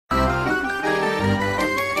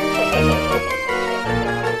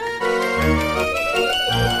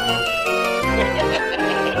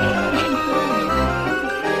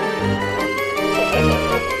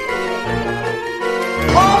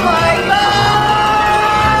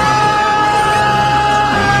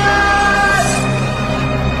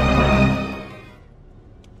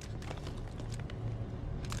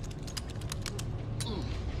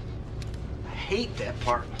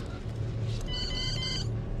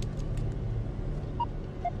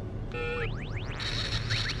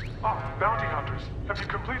Have you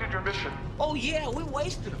completed your mission? Oh yeah, we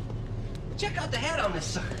wasted them. Check out the head on this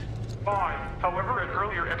sucker. Fine. However, an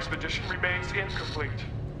earlier expedition remains incomplete.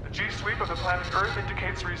 The G-sweep of the planet Earth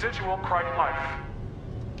indicates residual Crite life.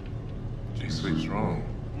 G-sweep's wrong.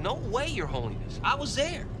 No way, Your Holiness. I was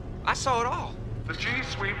there. I saw it all. The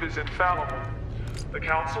G-sweep is infallible. The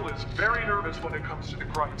Council is very nervous when it comes to the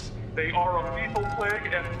Crites. They are a lethal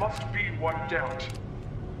plague and must be wiped out.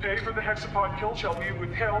 Pay for the hexapod kill shall be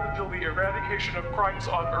withheld until the eradication of Crites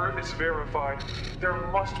on Earth is verified. There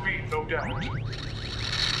must be no doubt. Does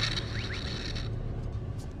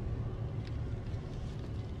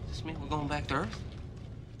this mean we're going back to Earth?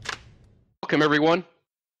 Welcome everyone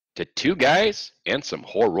to Two Guys and Some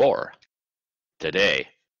Horror. Today,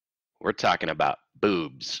 we're talking about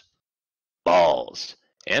boobs, balls,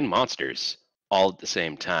 and monsters all at the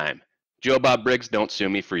same time. Joe Bob Briggs, don't sue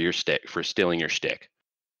me for stealing your shtick.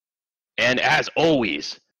 And as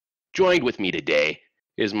always, joined with me today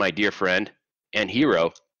is my dear friend and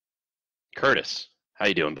hero, Curtis. How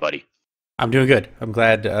you doing, buddy? I'm doing good. I'm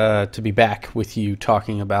glad to be back with you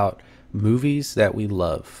talking about movies that we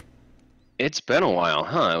love. It's been a while,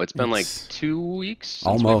 huh? It's been like 2 weeks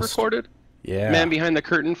since we recorded. Yeah. Man behind the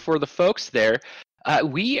curtain for the folks there.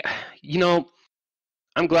 I'm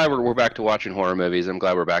glad we're back to watching horror movies. I'm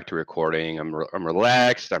glad we're back to recording. I'm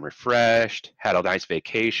relaxed. I'm refreshed. Had a nice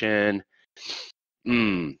vacation.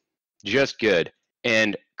 Just good.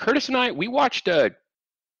 And Curtis and I, we watched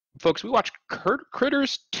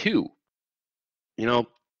Critters 2. You know,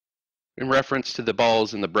 in reference to the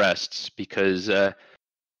balls and the breasts, because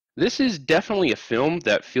this is definitely a film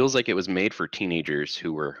that feels like it was made for teenagers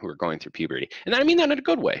who were going through puberty. And I mean that in a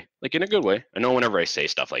good way. Like, in a good way. I know whenever I say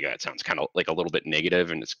stuff like that, it sounds kind of like a little bit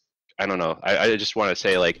negative, and I don't know. I just want to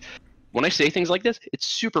say, like, when I say things like this, it's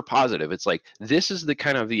super positive. It's like, this is the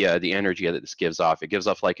kind of the energy that this gives off. It gives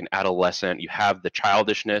off like an adolescent. You have the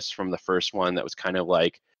childishness from the first one that was kind of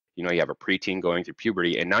like, you know, you have a preteen going through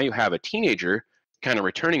puberty, and now you have a teenager kind of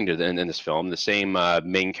returning to in this film. The same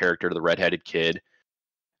main character, the redheaded kid,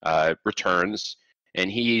 returns,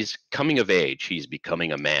 and he's coming of age. He's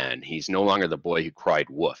becoming a man. He's no longer the boy who cried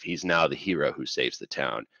wolf. He's now the hero who saves the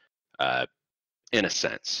town, in a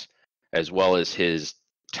sense, as well as his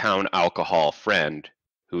town alcohol friend,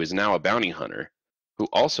 who is now a bounty hunter, who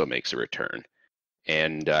also makes a return.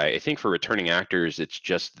 And I think for returning actors, it's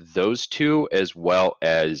just those two, as well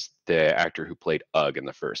as the actor who played Ugg in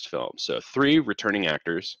the first film. So 3 returning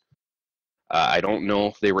actors. I don't know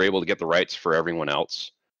if they were able to get the rights for everyone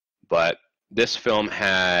else, but this film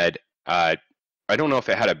had, I don't know if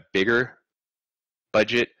it had a bigger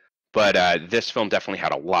budget, but this film definitely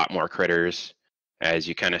had a lot more critters. As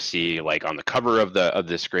you kind of see, like on the cover of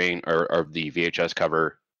the screen, or the VHS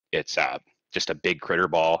cover, it's just a big critter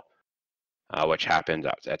ball, which happened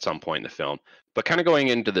at some point in the film. But kind of going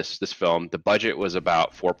into this film, the budget was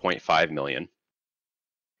about $4.5 million.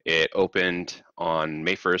 It opened on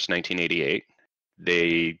May 1st, 1988.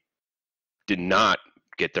 They did not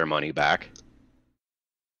get their money back.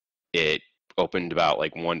 It opened about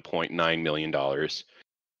like $1.9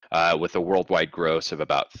 million, with a worldwide gross of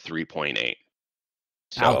about 3.8.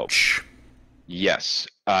 So, ouch. Yes.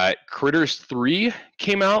 Critters 3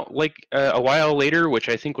 came out like a while later, which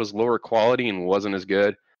I think was lower quality and wasn't as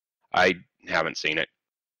good. I haven't seen it.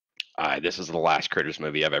 This is the last Critters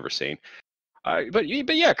movie I've ever seen. But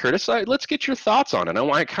yeah, Curtis, let's get your thoughts on it.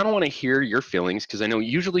 I kind of want to hear your feelings, because I know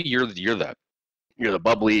usually you're the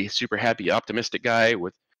bubbly, super happy, optimistic guy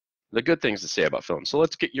with the good things to say about films. So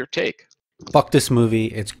let's get your take. Fuck this movie.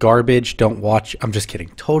 It's garbage. Don't watch. I'm just kidding.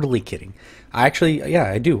 Totally kidding. I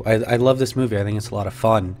do. I love this movie. I think it's a lot of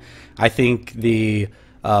fun. I think the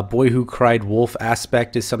boy who cried wolf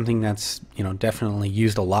aspect is something that's, you know, definitely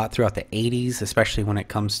used a lot throughout the 80s, especially when it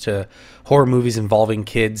comes to horror movies involving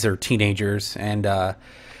kids or teenagers. And I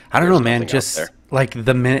don't know, man, just like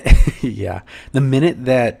the minute, yeah, the minute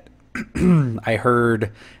that I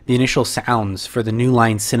heard the initial sounds for the New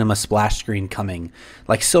Line Cinema splash screen coming,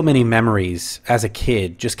 like so many memories as a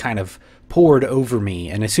kid just kind of poured over me.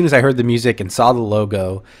 And as soon as I heard the music and saw the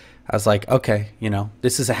logo, I was like, okay, you know,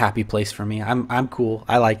 this is a happy place for me. I'm cool.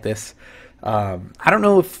 I like this. I don't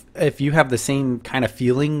know if you have the same kind of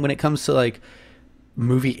feeling when it comes to like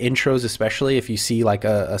movie intros, especially if you see like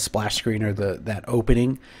a splash screen or that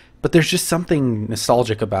opening, but there's just something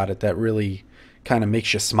nostalgic about it that really kind of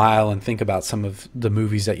makes you smile and think about some of the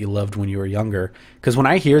movies that you loved when you were younger. Because when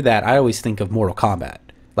I hear that, I always think of Mortal Kombat,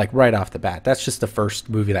 like right off the bat. That's just the first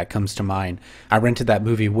movie that comes to mind. I rented that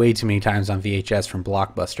movie way too many times on VHS from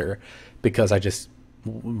Blockbuster because I just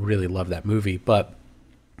really love that movie. But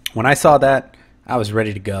when I saw that, I was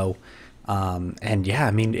ready to go. And yeah,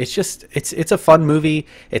 I mean, it's a fun movie.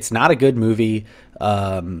 It's not a good movie.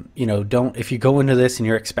 Don't, if you go into this and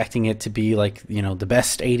you're expecting it to be like, the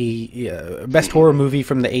best horror movie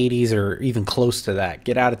from the 80s or even close to that,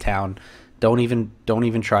 get out of town. Don't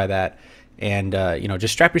even try that. And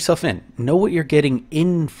just strap yourself in. Know what you're getting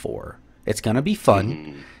in for. It's gonna be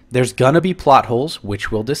fun. There's gonna be plot holes,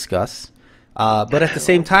 which we'll discuss. But at the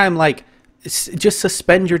same time, like, just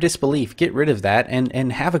suspend your disbelief. Get rid of that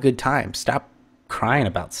and have a good time. Stop crying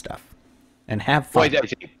about stuff and have fun. Well,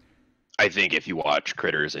 I think if you watch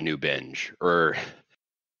Critters: A New Binge or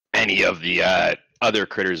any of the other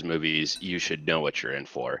Critters movies, you should know what you're in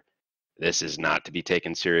for. This is not to be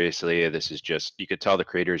taken seriously. This is just, you could tell the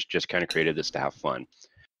creators just kind of created this to have fun.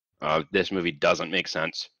 This movie doesn't make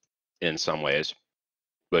sense in some ways,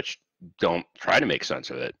 which don't try to make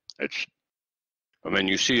sense of it.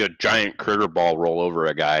 You see a giant critter ball roll over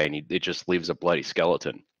a guy and it just leaves a bloody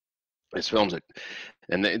skeleton. This film's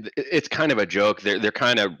it's kind of a joke. They're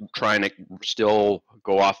kind of trying to still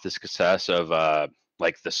go off the success of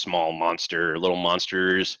like the small monster, little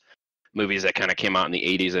monsters movies that kind of came out in the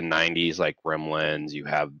 80s and 90s, like Gremlins. You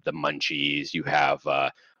have the Munchies. You have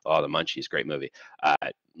the Munchies, great movie.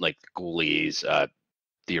 Like Ghoulies,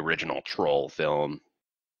 the original Troll film,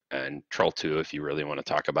 and Troll 2, if you really want to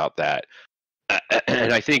talk about that.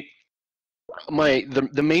 And I think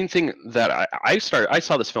the main thing that I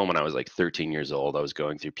saw this film when I was like 13 years old. I was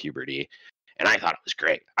going through puberty, and I thought it was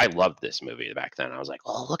great. I loved this movie back then. I was like,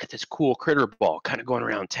 oh, look at this cool critter ball kind of going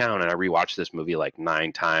around town. And I rewatched this movie like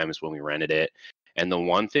 9 times when we rented it. And the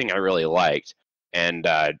one thing I really liked, and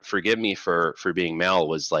forgive me for being male,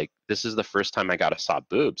 was like, this is the first time I saw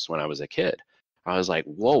boobs when I was a kid. I was like,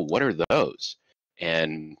 whoa, what are those?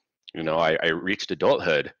 And, I reached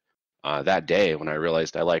adulthood that day when I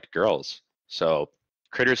realized I liked girls. So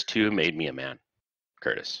Critters 2 made me a man,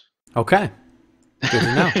 Curtis. Okay. Good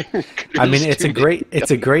to know. I mean, it's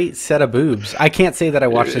a great set of boobs. I can't say that I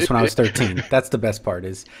watched this when I was 13. That's the best part.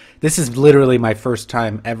 This is literally my first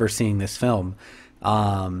time ever seeing this film.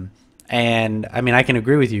 And I mean, I can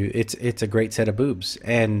agree with you. It's a great set of boobs.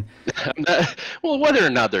 And well, whether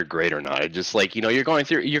or not they're great or not, it's just like, you're going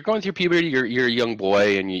through puberty. You're a young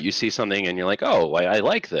boy, and you see something, and you're like, oh, I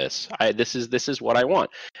like this. This is what I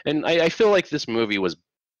want. And I feel like this movie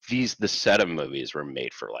the set of movies were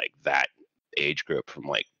made for like that age group from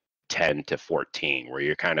like 10 to 14, where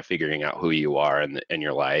you're kind of figuring out who you are in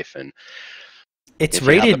your life. And it's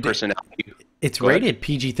rated rated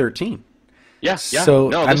PG-13. Yeah. So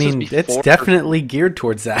no, I mean, it's definitely geared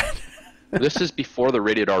towards that. This is before the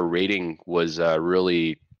rated R rating was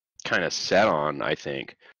really kind of set on. I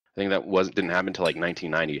think that didn't happen until like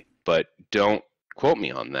 1990. But don't quote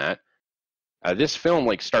me on that. This film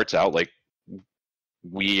like starts out like,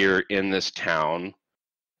 we're in this town.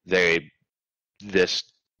 This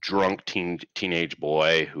drunk teenage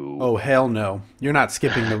boy who... Oh, hell no. You're not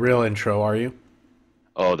skipping the real intro, are you?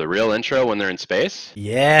 Oh, the real intro when they're in space?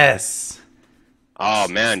 Yes. Oh,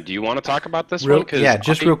 man. Do you want to talk about this one? Yeah,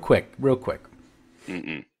 just real quick.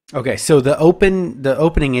 Mm-mm. Okay, so the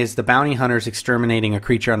opening is the bounty hunters exterminating a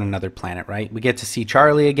creature on another planet, right? We get to see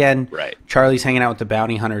Charlie again. Right. Charlie's hanging out with the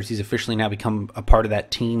bounty hunters. He's officially now become a part of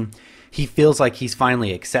that team. He feels like he's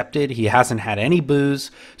finally accepted. He hasn't had any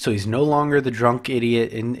booze, so he's no longer the drunk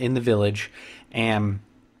idiot in the village. And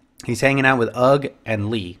he's hanging out with Ugg and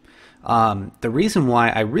Lee. The reason why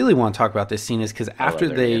I really want to talk about this scene is because after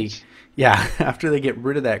they get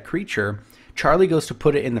rid of that creature, Charlie goes to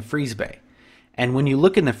put it in the freeze bay. And when you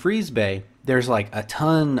look in the freeze bay, there's like a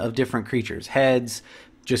ton of different creatures, heads,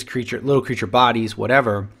 just little creature bodies,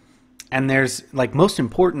 whatever. And there's, like, most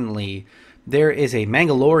importantly, there is a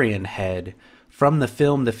Mandalorian head from the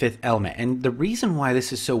film The Fifth Element. And the reason why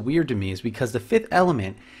this is so weird to me is because The Fifth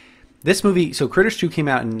Element, this movie, so Critters 2 came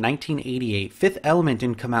out in 1988. Fifth Element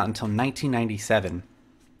didn't come out until 1997.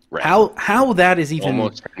 Right. How that is even...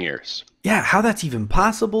 Almost 10 years. Yeah, how that's even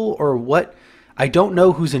possible or what... I don't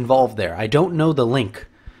know who's involved there. I don't know the link.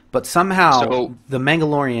 But somehow the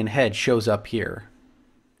Mandalorian head shows up here.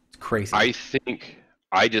 It's crazy.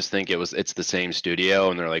 I just think it's the same studio,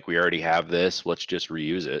 and they're like, we already have this, let's just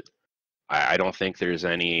reuse it. I don't think there's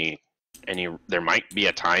any there might be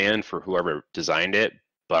a tie-in for whoever designed it,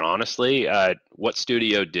 but honestly, what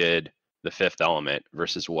studio did The Fifth Element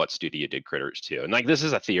versus what studio did Critters 2? And like, this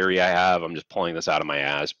is a theory I have, I'm just pulling this out of my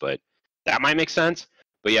ass, but that might make sense.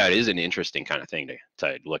 But yeah, it is an interesting kind of thing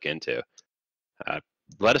to look into.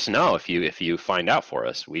 Let us know if you find out for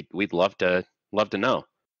us. We'd love to know.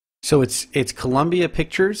 So it's Columbia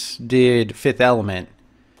Pictures did Fifth Element,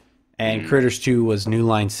 and Critters 2 was New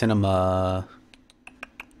Line Cinema.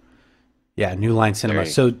 Yeah, New Line Cinema.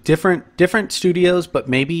 There. So different studios, but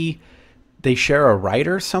maybe they share a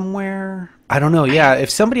writer somewhere. I don't know. Yeah, if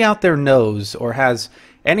somebody out there knows or has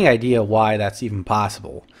any idea why that's even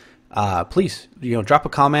possible, please, drop a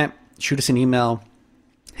comment, shoot us an email,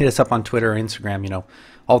 hit us up on Twitter or Instagram.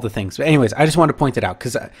 All the things. But anyways, I just wanted to point it out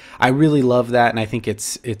because I really love that, and I think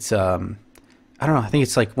it's I don't know. I think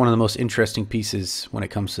it's like one of the most interesting pieces when it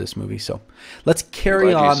comes to this movie. So let's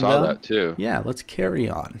carry on. You saw that too. Yeah, let's carry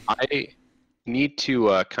on. I need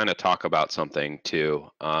to kind of talk about something too.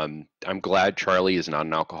 I'm glad Charlie is not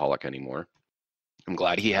an alcoholic anymore. I'm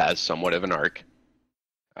glad he has somewhat of an arc.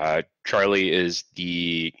 Charlie is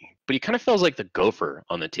but he kind of feels like the gopher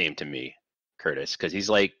on the team to me, Curtis, because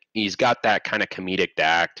he's got that kind of comedic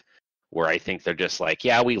act where I think they're just like,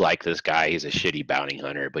 yeah, we like this guy. He's a shitty bounty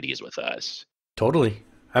hunter, but he's with us. Totally.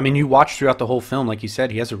 I mean, you watch throughout the whole film, like you said,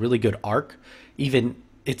 he has a really good arc. Even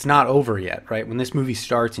it's not over yet, right? When this movie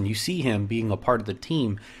starts and you see him being a part of the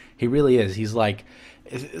team, he really is. He's like,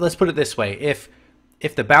 let's put it this way: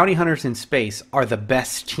 if the bounty hunters in space are the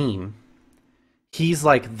best team, he's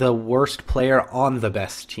like the worst player on the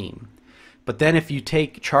best team. But then if you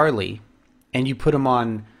take Charlie and you put him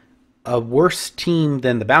on a worse team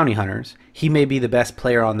than the bounty hunters, he may be the best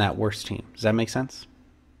player on that worst team. Does that make sense?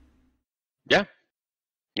 Yeah.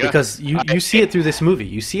 Because you see it through this movie.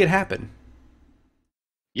 You see it happen.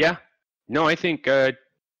 Yeah. No, I think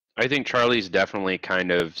Charlie's definitely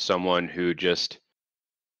kind of someone who just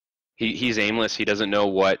he's aimless. He doesn't know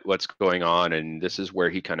what's going on, and this is where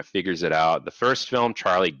he kind of figures it out. The first film,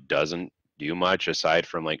 Charlie doesn't do much aside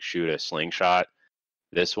from like shoot a slingshot.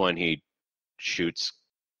 This one, he shoots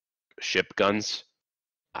ship guns.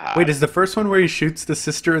 Wait, is the first one where he shoots the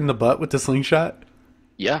sister in the butt with the slingshot?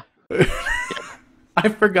 Yeah. I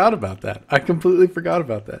forgot about that. I completely forgot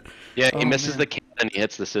about that. Yeah, he misses the cannon and he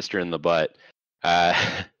hits the sister in the butt.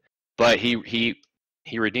 But he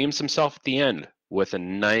redeems himself at the end with a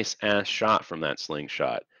nice ass shot from that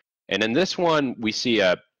slingshot. And in this one, we see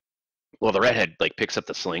the redhead like picks up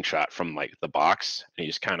the slingshot from like the box, and he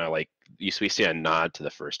just kind of like we see a nod to the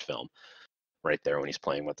first film right there when he's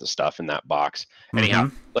playing with the stuff in that box. Mm-hmm.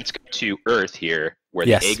 Anyhow, let's go to Earth here, where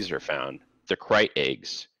the eggs are found. The Krite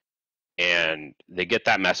eggs. And they get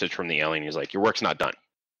that message from the alien. He's like, "Your work's not done."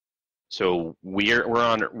 So we're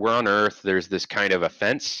on Earth. There's this kind of a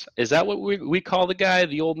fence. Is that what we call the guy,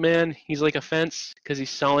 the old man? He's like a fence because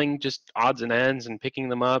he's selling just odds and ends and picking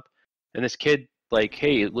them up. And this kid like,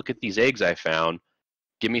 "Hey, look at these eggs I found.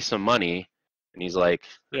 Give me some money." And he's like,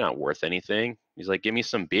 "They're not worth anything." He's like, "Give me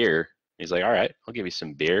some beer." He's like, "All right, I'll give you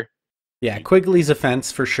some beer." Yeah, Quigley's a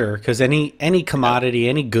fence for sure, because any commodity,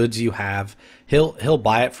 any goods you have, he'll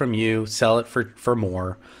buy it from you, sell it for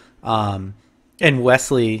more. And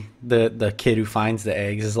Wesley, the kid who finds the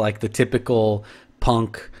eggs, is like the typical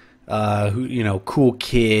punk, cool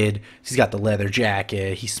kid. He's got the leather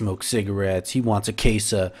jacket. He smokes cigarettes. He wants a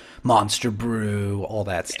case of Monster Brew, all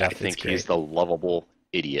that stuff. I think he's the lovable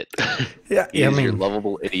idiot. Yeah, he's your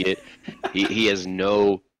lovable idiot. He has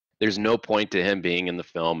no. There's no point to him being in the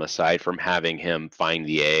film aside from having him find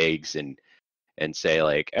the eggs and say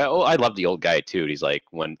like, "Oh, I love the old guy too." And he's like,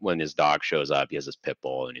 when his dog shows up, he has this pit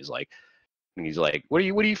bull, and he's like, "What are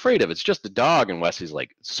you afraid of? It's just a dog." And Wesley's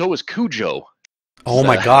like, "So is Cujo." Oh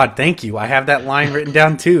my God, thank you. I have that line written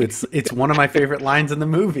down too. It's one of my favorite lines in the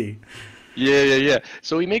movie. Yeah.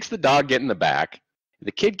 So he makes the dog get in the back.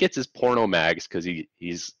 The kid gets his porno mags because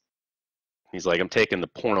he's like, "I'm taking the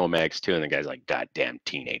porno mags too," and the guy's like, "Goddamn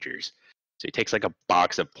teenagers!" So he takes like a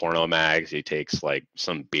box of porno mags. He takes like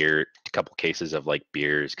some beer, a couple cases of like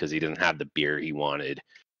beers because he didn't have the beer he wanted,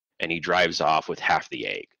 and he drives off with half the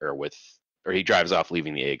egg, or he drives off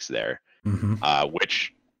leaving the eggs there. Mm-hmm.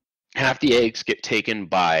 Which half the eggs get taken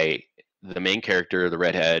by the main character, the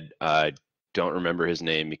redhead. Don't remember his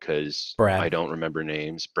name because Brad. I don't remember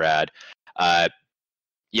names. Brad.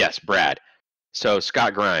 Yes, Brad. So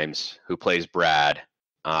Scott Grimes, who plays Brad,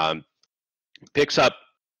 his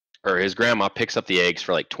grandma picks up the eggs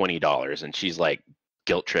for like $20, and she's like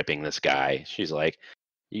guilt tripping this guy. She's like,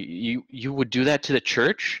 "You would do that to the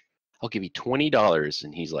church? I'll give you $20,"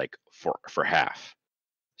 and he's like, for half.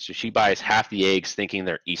 So she buys half the eggs, thinking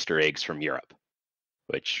they're Easter eggs from Europe.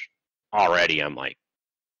 Which already I'm like,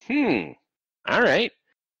 all right.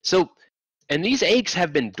 So, and these eggs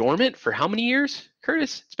have been dormant for how many years,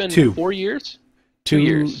 Curtis? It's been 4 years. 2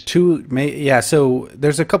 years. So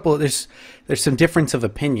there's a couple. There's some difference of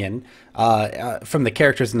opinion from the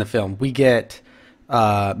characters in the film. We get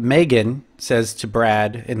Megan says to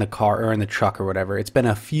Brad in the car or in the truck or whatever, "It's been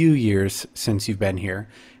a few years since you've been here,"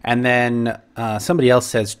 and then somebody else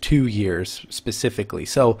says 2 years specifically.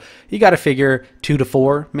 So you got to figure 2 to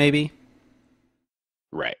 4 maybe.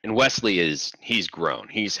 Right. And Wesley he's grown.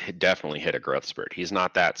 Definitely hit a growth spurt. He's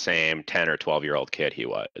not that same 10 or 12-year-old kid he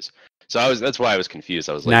was. So that's why I was confused.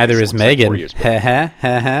 I was like, Neither this is looks like 4 Megan. years. Ha ha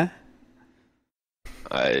ha ha.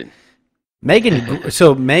 I Megan.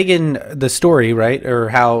 So Megan, the story, right, or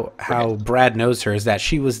how Brad knows her is that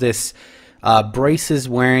she was this braces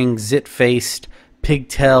wearing, zit faced,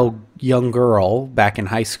 pigtail young girl back in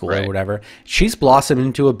high school or Right. whatever. She's blossomed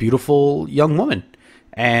into a beautiful young woman,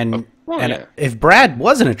 and yeah. if Brad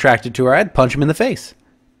wasn't attracted to her, I'd punch him in the face.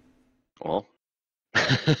 Well,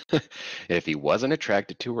 if he wasn't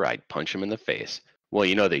attracted to her, I'd punch him in the face. Well,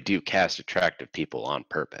 they do cast attractive people on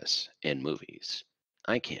purpose in movies.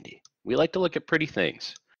 Eye candy. We like to look at pretty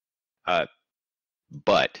things.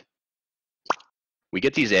 But we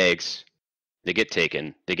get these eggs. They get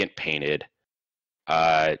taken. They get painted.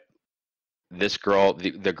 This girl,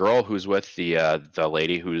 the girl who's with the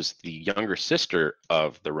lady who's the younger sister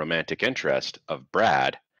of the romantic interest of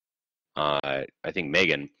Brad, I think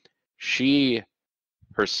Megan,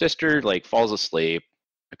 her sister like falls asleep.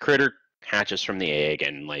 A critter hatches from the egg,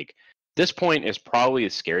 and like this point is probably the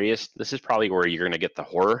scariest. This is probably where you're gonna get the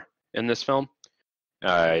horror in this film.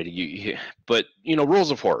 But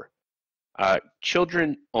rules of horror.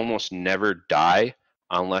 Children almost never die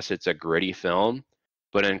unless it's a gritty film.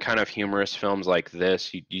 But in kind of humorous films like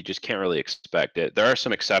this, you just can't really expect it. There are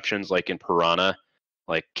some exceptions, like in Piranha,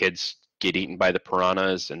 like kids get eaten by the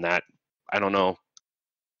piranhas, and that I don't know,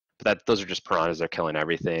 but those are just piranhas. They're killing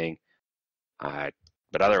everything.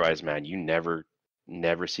 But otherwise, man, you never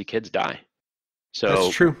see kids die. So That's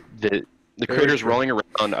true. The Very critter's true. rolling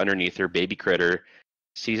around underneath her. Baby critter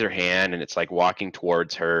sees her hand, and it's like walking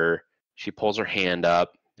towards her. She pulls her hand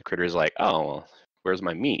up. The critter's like, "Oh, well, where's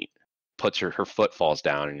my meat?" Puts her foot falls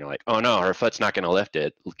down, and you're like, "Oh no, her foot's not going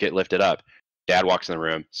to get lifted up." Dad walks in the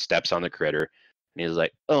room, steps on the critter, and he's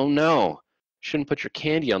like, "Oh no, shouldn't put your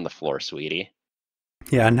candy on the floor, sweetie."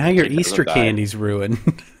 Yeah, now your Kid doesn't Easter die. candy's ruined.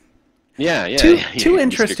 Yeah. Two Easter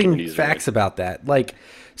interesting candy's facts right. about that. Like,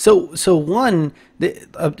 so one,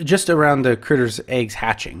 just around the critter's eggs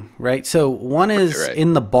hatching, right? So one is Right.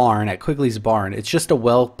 in the barn at Quigley's barn. It's just a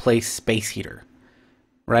well placed space heater,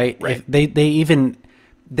 right? Right. If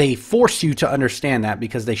they force you to understand that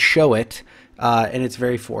because they show it, and it's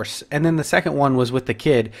very forced. And then the second one was with the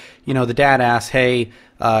kid. The dad asks, "Hey,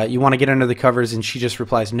 you want to get under the covers?" And she just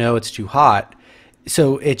replies, "No, it's too hot."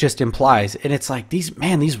 So it just implies, and it's like these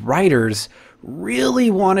writers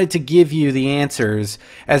really wanted to give you the answers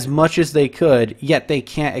as much as they could, yet they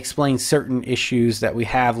can't explain certain issues that we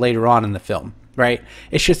have later on in the film, right?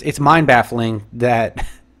 It's mind baffling that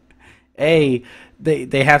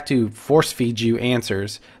they have to force feed you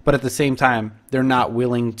answers, but at the same time they're not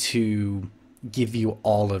willing to give you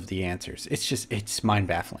all of the answers. It's mind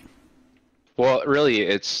baffling. Well, really,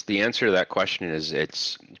 it's the answer to that question is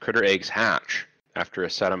it's critter eggs hatch after a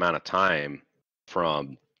set amount of time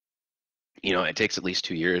from, it takes at least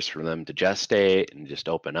 2 years for them to gestate and just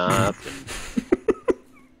open up.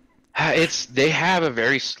 And they have a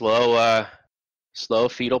very slow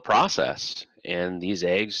fetal process. And these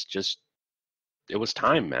eggs it was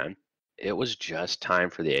time, man. It was just time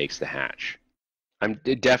for the eggs to hatch.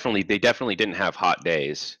 They definitely didn't have hot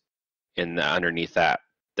days underneath that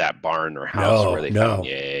barn or house where they found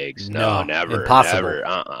the eggs. No, never, impossible.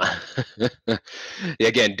 never.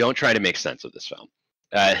 Again, don't try to make sense of this film.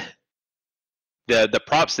 The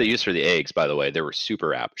props they used for the eggs, by the way, they were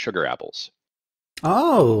sugar apples.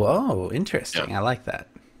 Oh, interesting. Yeah. I like that.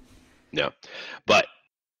 No, but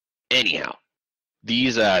anyhow,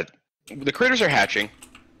 these the critters are hatching.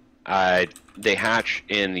 They hatch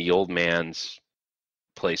in the old man's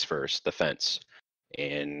place first, the fence,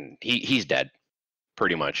 and he's dead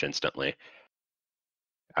pretty much instantly.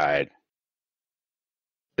 They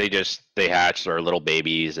hatch their little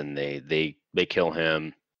babies, and they kill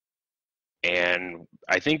him. And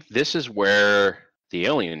I think this is where the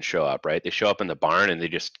aliens show up, right? They show up in the barn and they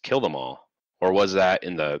just kill them all. Or was that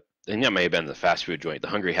that may have been the fast food joint, the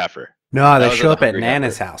Hungry Heifer? No, they was show the up at Hungry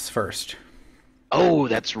Nana's Heifer. house first. Oh,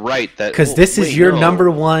 that's right. Because this is your number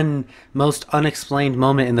one most unexplained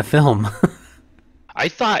moment in the film. I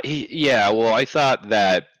thought I thought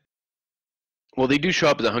that. Well, they do show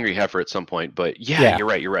up at the Hungry Heifer at some point, but yeah. You're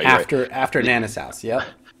right. After Nana's house, yep. I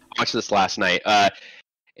watched this last night,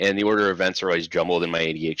 and the order of events are always jumbled in my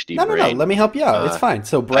ADHD No. brain. Let me help you out. It's fine.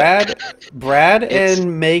 So Brad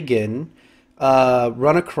and Megan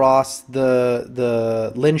run across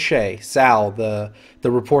the Lynn Shay, Sal, the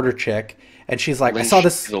reporter chick, and she's like, "I saw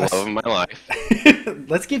this." The love of my life.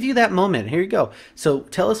 Let's give you that moment. Here you go. So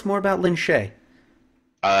tell us more about Lynn Shay.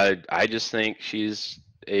 I just think she's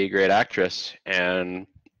a great actress, and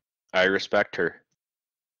I respect her.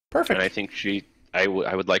 Perfect. And I think I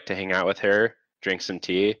would like to hang out with her, drink some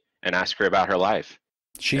tea, and ask her about her life.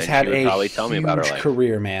 She's And had she would a probably tell me about her huge life.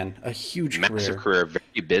 career, man. A huge Massive career. career,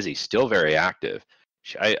 very busy, still very active.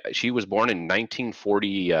 She was born in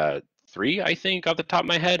 1943, I think, off the top of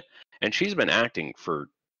my head, and she's been acting for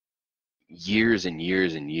years and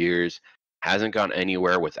years and years. Hasn't gone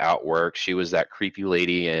anywhere without work. She was that creepy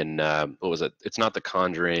lady in what was it? It's not The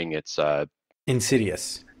Conjuring. It's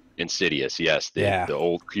Insidious. Insidious. Yes, Yeah. the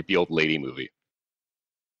old creepy old lady movie.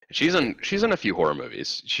 She's in a few horror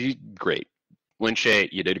movies. She's great. Lynn Shay,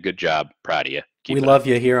 you did a good job. Proud of you. Keep We it love up.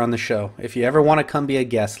 you here on the show. If you ever want to come be a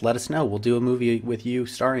guest, let us know. We'll do a movie with you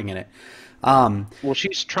starring in it. Well,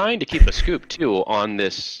 she's trying to keep a scoop too on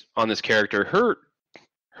this character.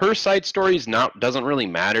 Her side stories not doesn't really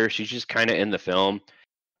matter. She's just kind of in the film.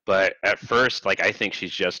 But at first, like I think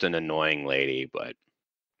she's just an annoying lady. But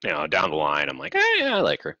down the line, I'm like, yeah, I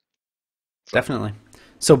like her. So, Definitely.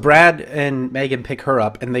 So Brad and Megan pick her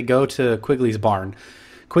up, and they go to Quigley's barn.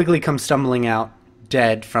 Quigley comes stumbling out,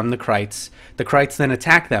 dead from the Krites. The Krites then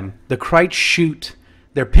attack them. The Krites shoot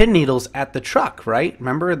their pin needles at the truck, right?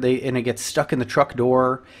 Remember? And it gets stuck in the truck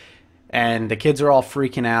door, and the kids are all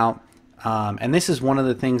freaking out. And this is one of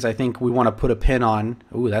the things I think we want to put a pin on.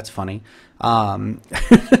 Ooh, that's funny.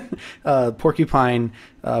 Porcupine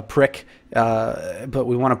prick. But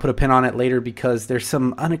we want to put a pin on it later because there's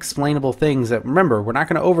some unexplainable things that, remember, we're not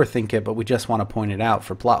going to overthink it, but we just want to point it out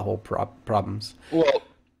for plot hole problems. well,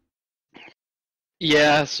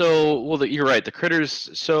 yeah. So, you're right. The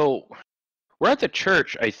critters. So, we're at the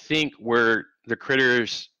church, I think, where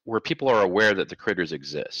people are aware that the critters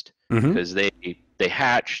exist Mm-hmm. because they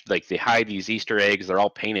hatch, like they hide these Easter eggs. They're all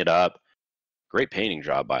painted up. Great painting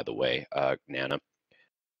job, by the way, Nana.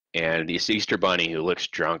 And this Easter bunny who looks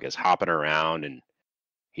drunk is hopping around, and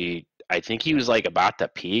I think he was like about to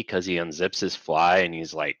pee because he unzips his fly, and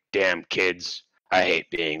he's like, "Damn kids, I hate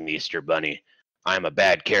being the Easter bunny. I'm a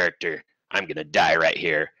bad character. I'm gonna die right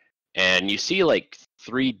here." And you see like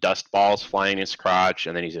 3 dust balls flying in his crotch,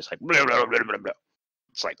 and then he's just like, blah, blah, blah, blah, blah.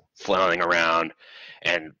 It's like flailing around,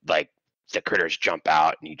 and like the critters jump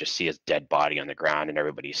out, and you just see his dead body on the ground, and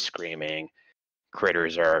everybody's screaming.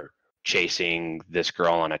 Critters are chasing this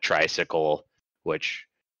girl on a tricycle, which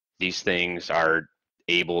these things are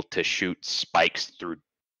able to shoot spikes through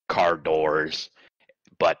car doors,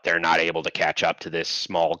 but they're not able to catch up to this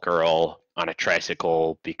small girl on a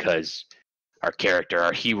tricycle because our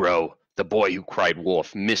hero, the boy who cried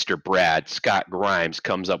wolf, Mr. Brad, Scott Grimes,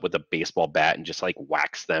 comes up with a baseball bat and just like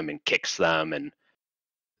whacks them and kicks them, and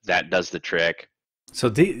that does the trick. So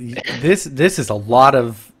this is a lot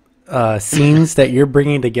of scenes that you're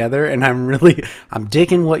bringing together, and I'm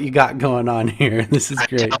digging what you got going on here. This is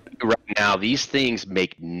great. I'm telling you right now, these things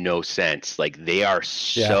make no sense. Like they are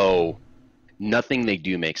so nothing they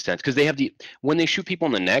do makes sense because they have when they shoot people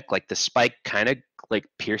in the neck, like the spike kind of like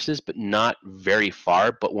pierces, but not very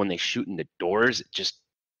far. But when they shoot in the doors, it just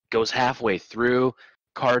goes halfway through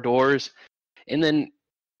car doors, and then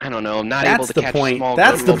I don't know. I'm not able to catch a small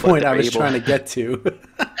That's the girl, point I was trying to get to.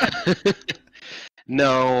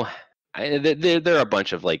 No, there are a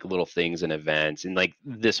bunch of like little things and events, and like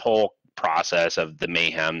this whole process of the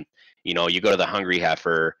mayhem. You go to the Hungry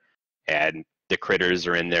Heifer, and the critters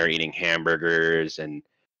are in there eating hamburgers, and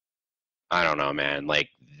I don't know, man. Like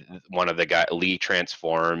one of the guy Lee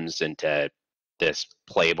transforms into this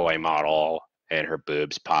Playboy model, and her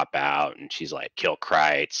boobs pop out, and she's like, "Kill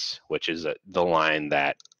Kreitz," which is the line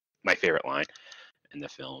that my favorite line in the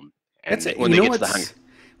film. And when they get to the Hungry.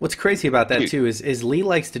 What's crazy about that too is Lee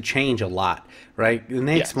likes to change a lot, right? And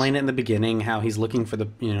they explain it in the beginning how he's looking for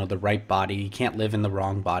the right body. He can't live in the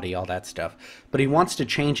wrong body, all that stuff. But he wants to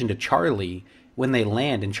change into Charlie when they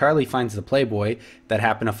land, and Charlie finds the Playboy that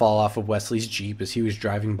happened to fall off of Wesley's Jeep as he was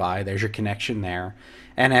driving by. There's your connection there.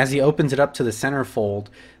 And as he opens it up to the centerfold,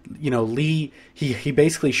 Lee, he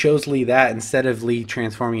basically shows Lee that instead of Lee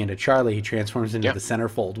transforming into Charlie, he transforms into the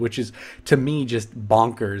centerfold, which is, to me, just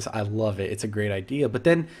bonkers. I love it. It's a great idea. But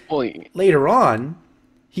then later on,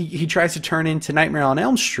 he tries to turn into Nightmare on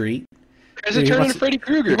Elm Street. Tries to turn into Freddy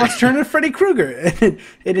Krueger. He wants to turn into Freddy Krueger. And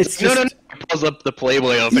it's just... No. He pulls up the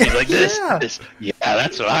Playboy open. He's like, this. Yeah,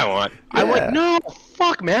 that's what I want. I want, no,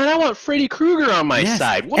 fuck, man. I want Freddy Krueger on my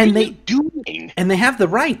side. What are you doing? And they have the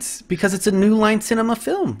rights because it's a New Line Cinema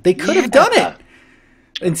film. They could have done it.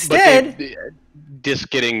 Instead... just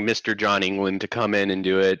getting Mr. John England to come in and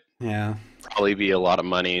do it. Yeah. Probably be a lot of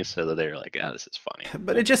money, so that they're like, this is funny.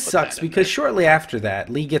 But it just sucks because shortly after that,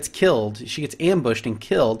 Lee gets killed. She gets ambushed and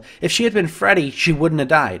killed. If she had been Freddy, she wouldn't have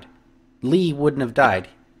died. Lee wouldn't have died.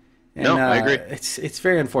 And, no, I agree. It's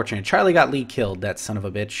very unfortunate. Charlie got Lee killed, that son of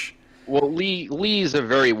a bitch. Well, Lee's a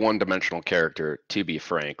very one-dimensional character, to be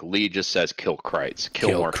frank. Lee just says kill Kreitz,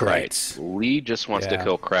 kill more Kreitz. Lee just wants to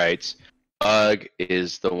kill Kreitz. Bug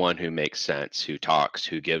is the one who makes sense, who talks,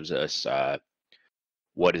 who gives us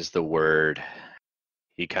what is the word?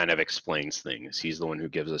 He kind of explains things. He's the one who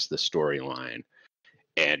gives us the storyline.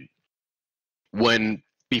 And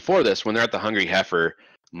before this, when they're at the Hungry Heifer,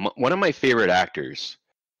 one of my favorite actors,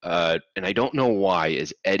 and I don't know why,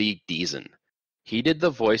 is Eddie Deason. He did the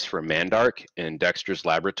voice for Mandark in Dexter's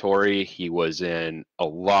Laboratory. He was in a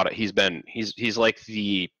lot of. He's like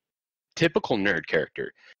the typical nerd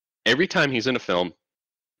character. Every time he's in a film,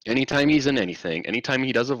 anytime he's in anything, anytime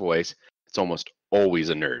he does a voice, it's almost always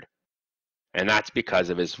a nerd, and that's because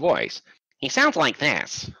of his voice. He sounds like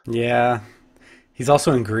this. Yeah, he's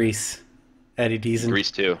also in Grease. Eddie Deason. Grease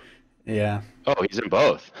too. Yeah. Oh, he's in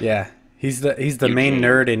both. Yeah. He's the main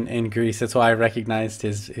nerd in Grease. That's why I recognized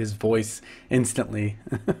his voice instantly.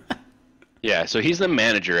 Yeah, so he's the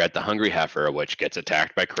manager at the Hungry Heifer, which gets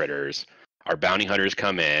attacked by critters. Our bounty hunters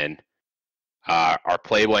come in. Our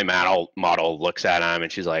Playboy model looks at him,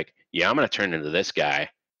 and she's like, yeah, I'm going to turn into this guy.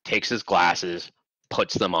 Takes his glasses,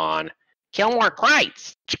 puts them on. Kill more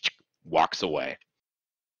Kreitz! Walks away.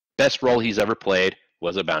 Best role he's ever played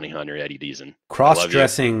was a bounty hunter, Eddie Deason.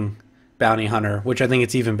 Cross-dressing bounty hunter, which I think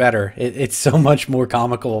it's even better. It's so much more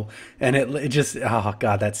comical, and it just, oh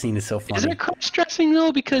god, that scene is so funny. Is it cross-dressing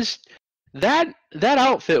though? Because that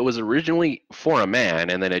outfit was originally for a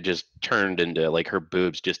man, and then it just turned into like her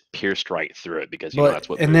boobs just pierced right through it because you know that's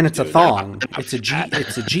what. And then it's a thong. It's a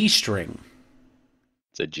G-string.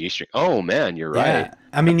 It's a G-string. Oh man, you're right. Yeah.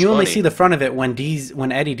 I mean, you only see the front of it when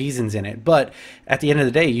Eddie Deason's in it, but at the end of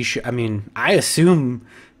the day, I assume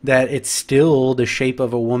that it's still the shape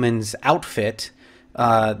of a woman's outfit.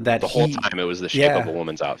 The whole time it was the shape of a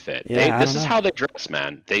woman's outfit. Yeah, this is how they dress,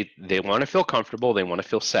 man. They want to feel comfortable. They want to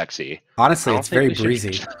feel sexy. Honestly, it's very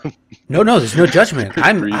breezy. No, there's no judgment.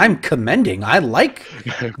 I'm commending. I like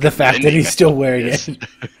the fact that he's still wearing it.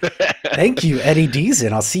 Thank you, Eddie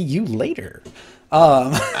Deason. I'll see you later.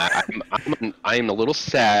 I'm a little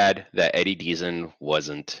sad that Eddie Deason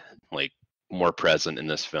wasn't like more present in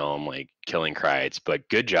this film, like killing Kreitz, but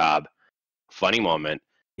good job. Funny moment.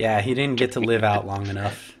 Yeah, he didn't get to live out long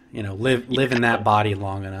enough. Live in that body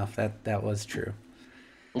long enough. That was true.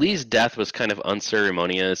 Lee's death was kind of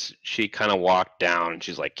unceremonious. She kind of walked down and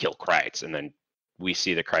she's like, kill Kreitz, and then we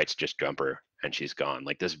see the Kreitz just jump her and she's gone.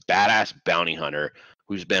 Like this badass bounty hunter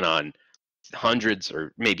who's been on hundreds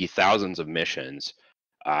or maybe thousands of missions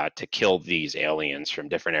to kill these aliens from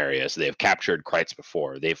different areas. They've captured Kreitz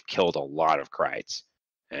before. They've killed a lot of Kreitz,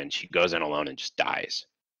 and she goes in alone and just dies.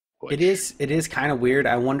 It is kind of weird.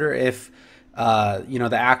 I wonder if the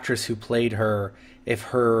actress who played her, if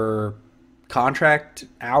her contract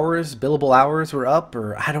hours, billable hours were up,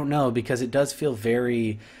 or I don't know, because it does feel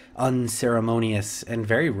very unceremonious and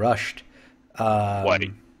very rushed. What?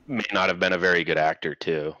 May not have been a very good actor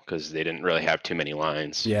too, because they didn't really have too many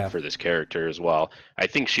lines for this character as well. I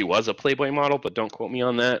think she was a Playboy model, but don't quote me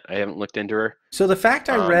on that. I haven't looked into her. So the fact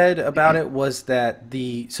I read about it was that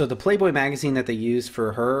the Playboy magazine that they used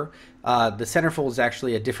for her, the centerfold is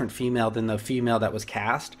actually a different female than the female that was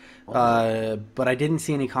cast. But I didn't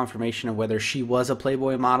see any confirmation of whether she was a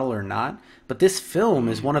Playboy model or not. But this film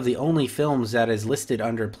is one of the only films that is listed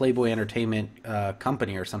under Playboy Entertainment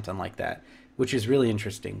Company or something like that, which is really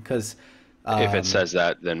interesting because if it says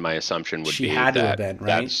that, then my assumption would she be had to have been,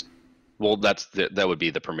 right? That would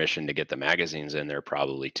be the permission to get the magazines in there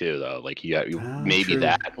probably too, though. Like maybe true.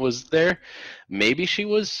 That was there. Maybe she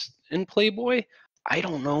was in Playboy. I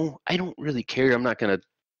don't know. I don't really care. I'm not gonna.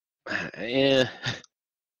 I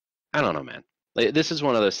don't know, man. Like, this is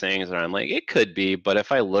one of those things that I'm like, it could be, but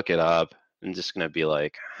if I look it up, I'm just gonna be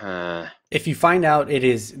like, If you find out that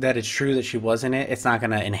it's true that she was in it, it's not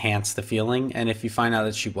gonna enhance the feeling. And if you find out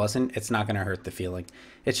that she wasn't, it's not gonna hurt the feeling.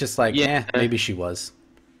 It's just like, maybe she was.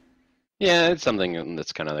 Yeah, it's something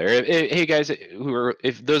that's kind of there. Hey guys,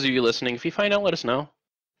 if those of you listening, if you find out, let us know.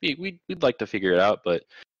 We'd like to figure it out, but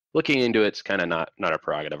looking into it's kind of not our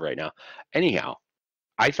prerogative right now. Anyhow,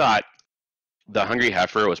 I thought the Hungry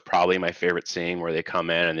Heifer was probably my favorite scene, where they come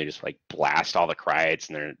in and they just like blast all the Kreitz,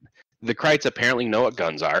 and the Kreitz apparently know what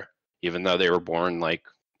guns are, even though they were born like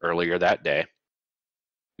earlier that day.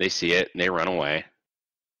 They see it and they run away.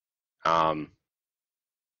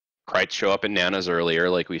 Kreitz show up in Nana's earlier,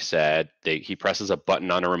 like we said. He presses a button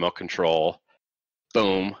on a remote control.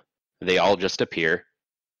 Boom. They all just appear.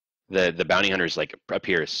 The bounty hunters like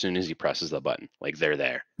appear as soon as he presses the button. Like they're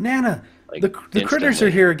there. Nana, like, the critters are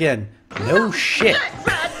here again. No shit.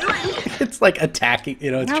 It's like attacking,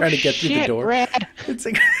 it's trying to get through the door. Brad. It's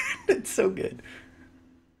like, it's so good.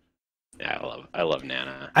 Yeah, I love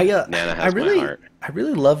Nana. I Nana I has my really heart. I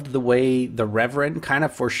really loved the way the Reverend kind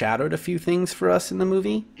of foreshadowed a few things for us in the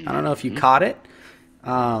movie. I don't know if you Hmm. caught it,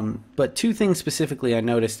 but two things specifically I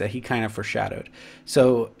noticed that he kind of foreshadowed.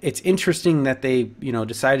 So it's interesting that they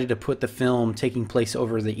decided to put the film taking place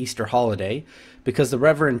over the Easter holiday because the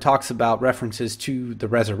Reverend talks about references to the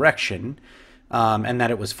resurrection. And that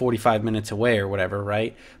it was 45 minutes away or whatever,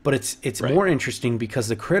 right? But it's Right. more interesting because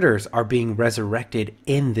the critters are being resurrected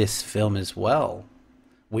in this film as well.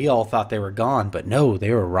 We all thought they were gone, but no,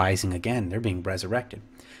 they were rising again. They're being resurrected.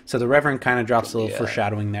 So the Reverend kind of drops a little Yeah.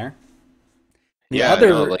 foreshadowing there. The Yeah, no,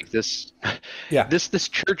 other, like this yeah, this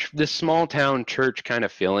church, this small town church kind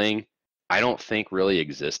of feeling, I don't think really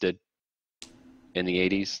existed in the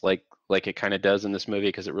 80s like it kind of does in this movie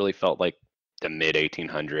because it really felt like the mid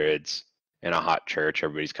 1800s in a hot church.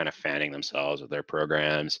 Everybody's kind of fanning themselves with their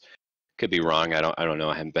programs. Could be wrong. I don't know.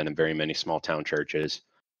 I haven't been in very many small town churches,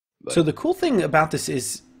 so but the cool thing about this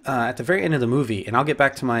is at the very end of the movie, and I'll get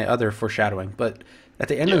back to my other foreshadowing, but at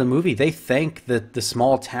the end of yeah. the movie, they thank the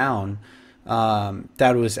small town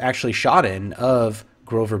that was actually shot in of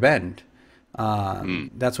Grover Bend. Mm,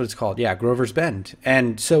 That's what it's called. Yeah, Grover's Bend.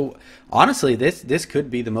 And so, honestly, this could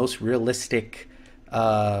be the most realistic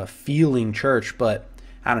feeling church, but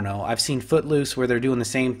I don't know. I've seen Footloose where they're doing the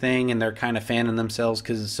same thing and they're kind of fanning themselves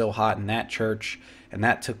because it's so hot in that church, and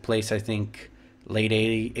that took place, I think, late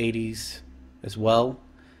 80s as well.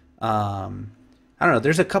 I don't know.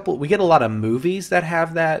 There's a couple. We get a lot of movies that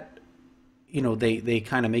have that. They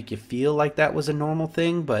kind of make you feel like that was a normal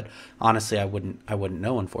thing, but honestly, I wouldn't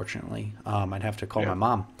know. Unfortunately, I'd have to call my yeah.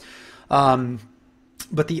 mom.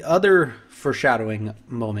 But the other foreshadowing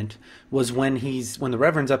moment was when the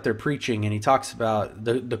Reverend's up there preaching and he talks about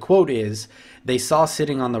the quote is, "They saw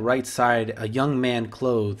sitting on the right side a young man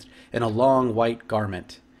clothed in a long white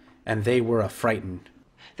garment, and they were affrighted."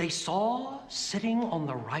 They saw sitting on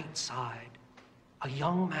the right side a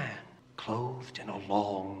young man clothed in a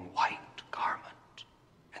long white garment,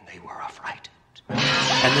 and they were affrighted. And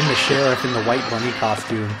then the sheriff in the white bunny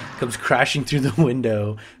costume comes crashing through the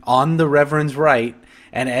window on the Reverend's right,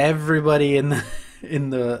 and everybody in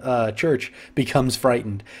the church becomes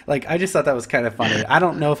frightened. Like, I just thought that was kind of funny. I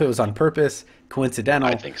don't know if it was on purpose, I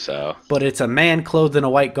coincidental, think so. but it's a man clothed in a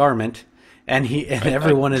white garment, and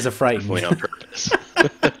everyone is Definitely affrighted. on purpose.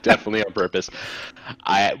 Definitely on purpose.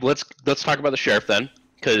 Let's talk about the sheriff then,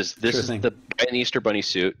 because this Sure is thing. the guy in the Easter Bunny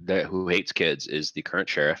suit who hates kids is the current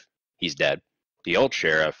sheriff. He's dead. The old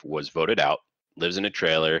sheriff was voted out, lives in a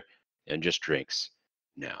trailer, and just drinks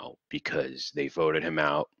now because they voted him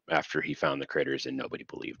out after he found the critters and nobody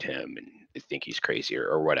believed him and they think he's crazy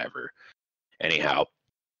or whatever. Anyhow,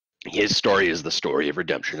 his story is the story of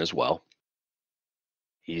redemption as well.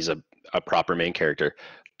 He's a proper main character.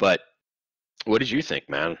 But what did you think,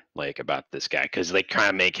 man, like about this guy? Because they kind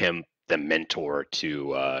of make him the mentor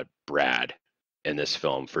to Brad in this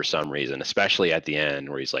film for some reason, especially at the end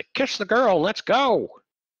where he's like, "Kiss the girl, let's go."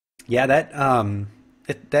 Yeah,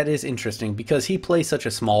 that is interesting because he plays such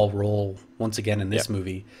a small role once again in Yeah, this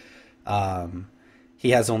movie. Um, he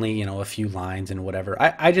has only a few lines and whatever.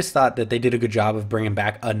 I just thought that they did a good job of bringing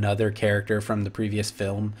back another character from the previous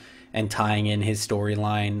film and tying in his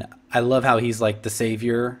storyline. I love how he's like the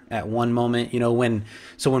savior at one moment.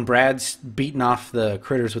 When Brad's beating off the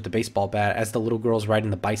critters with the baseball bat as the little girl's riding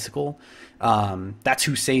the bicycle, that's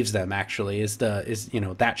who saves them. Actually, is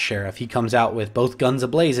that sheriff. He comes out with both guns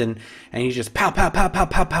ablazing and he's just pow pow pow pow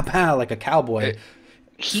pow pow pow like a cowboy.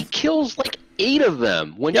 he kills like 8 of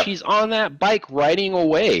them when Yep. she's on that bike riding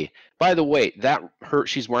away. By the way,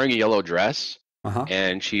 she's wearing a yellow dress Uh huh.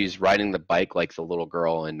 and she's riding the bike like the little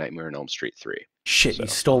girl in Nightmare on Elm Street 3. Shit, you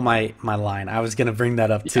So, stole my line. I was gonna bring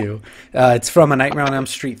that up yeah. too. It's from A Nightmare on Elm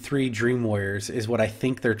Street 3 Dream Warriors is what I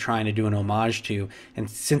think they're trying to do an homage to. And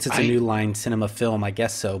since it's a I New Line Cinema film, I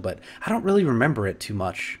guess so, but I don't really remember it too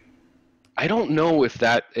much. I don't know if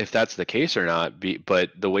that's the case or not,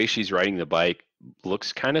 but the way she's riding the bike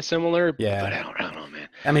looks kind of similar, but Yeah. I don't know, man.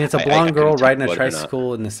 I mean, it's a I blonde girl couldn't tell riding a whether or not.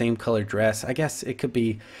 tricycle in the same colored dress. I guess it could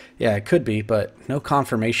be, yeah, it could be, but no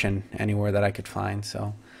confirmation anywhere that I could find.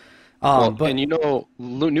 So, Well, but and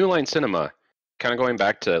New Line Cinema, kind of going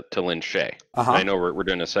back to Lynn Shay. uh-huh, I know we're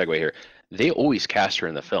doing a segue here. They always cast her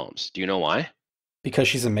in the films. Do you know why? because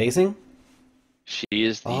she's amazing. She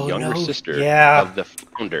is the Oh younger no, sister yeah. of the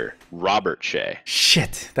founder, Robert Shay.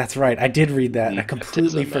 Shit, that's right. I did read that and I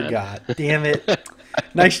completely Nepotism, man. forgot. Damn it.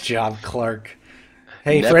 Nice job, Clark.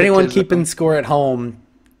 Hey, for anyone Nepotism. keeping score at home,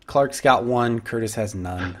 Clark's got one, Curtis has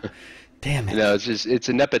none. Damn it. No, it's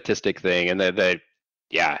a nepotistic thing, and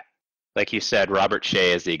yeah, like you said, Robert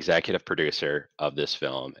Shay is the executive producer of this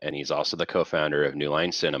film, and he's also the co-founder of New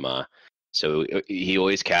Line Cinema. So he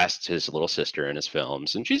always casts his little sister in his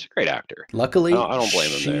films, and she's a great actor. Luckily, I don't blame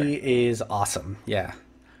him there. she is awesome. Yeah.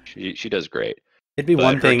 She does great. It'd be But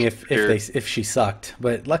one her thing character, if she sucked,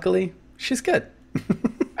 but luckily she's good.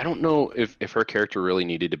 I don't know if her character really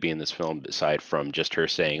needed to be in this film aside from just her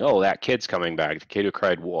saying, "Oh, that kid's coming back, the kid who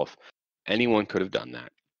cried wolf." Anyone could have done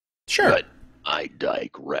that. Sure. But I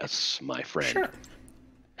digress, my friend. Sure.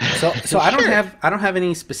 So I don't have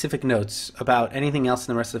any specific notes about anything else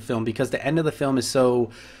in the rest of the film because the end of the film is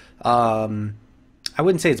so I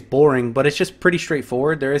wouldn't say it's boring, but it's just pretty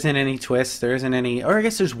straightforward. There isn't any twists, there isn't any, or I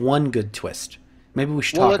guess there's one good twist. Maybe we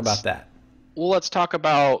should talk about that. Well, let's talk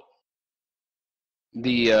about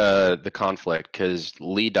the conflict because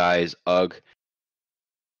Lee dies. Ugg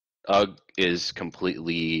is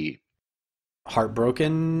completely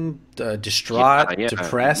Heartbroken, distraught,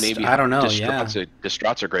 depressed. Maybe I don't know.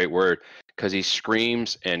 Distraught's a great word because he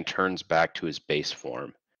screams and turns back to his base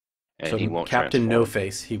form, and so he won't. Captain transform. No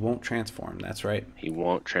Face. He won't transform. That's right. He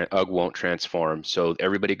won't. Ugg won't transform. So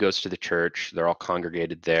everybody goes to the church. They're all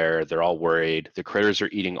congregated there. They're all worried. The critters are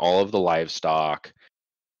eating all of the livestock,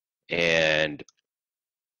 and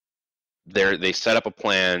they set up a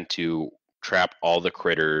plan to trap all the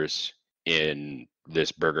critters in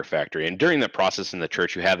this burger factory. And during that process in the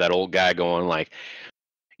church, you have that old guy going like,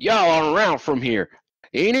 "Y'all aren't around from here.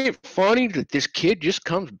 Ain't it funny that this kid just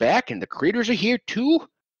comes back and the critters are here too?"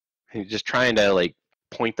 He's just trying to like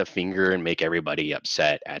point the finger and make everybody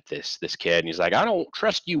upset at this kid. And he's like, "I don't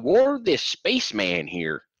trust you or this spaceman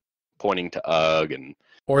here," pointing to Ugg and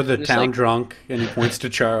or the town drunk, and he points to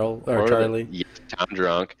Charlie. Yeah, town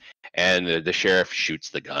drunk, and the sheriff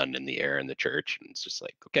shoots the gun in the air in the church, and it's just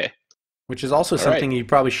like, okay. Which is also something you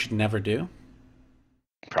probably should never do.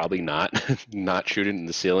 Probably not. Not shoot it in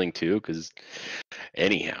the ceiling too, because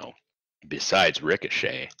anyhow, besides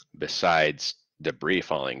ricochet, besides debris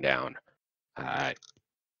falling down,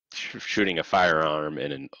 shooting a firearm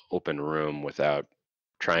in an open room without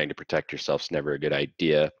trying to protect yourself is never a good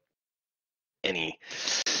idea. They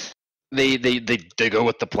go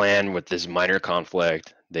with the plan with this minor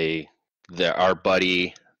conflict. Our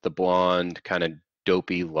buddy, the blonde, kind of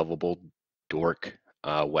dopey, lovable dork,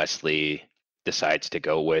 Wesley, decides to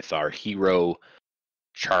go with our hero,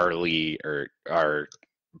 Charlie, or our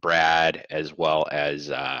Brad, as well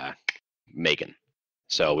as Megan.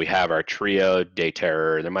 So we have our trio de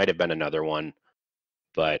terror. There might have been another one,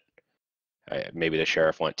 but maybe the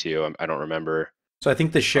sheriff went too. I don't remember. So I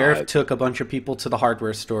think the sheriff took a bunch of people to the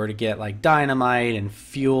hardware store to get like dynamite and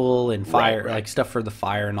fuel and fire, like stuff for the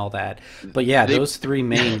fire and all that. But yeah, those three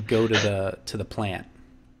main go to the plant.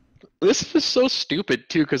 This is so stupid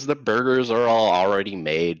too, because the burgers are all already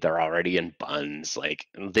made. They're already in buns. Like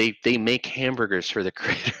they make hamburgers for the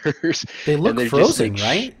critters. They look frozen,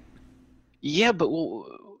 right? Yeah, but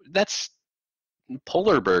that's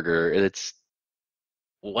Polar Burger. It's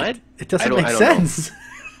what? It doesn't make sense.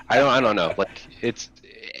 I don't know. Like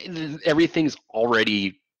everything's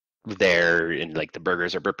already there, and like the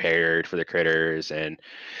burgers are prepared for the critters, and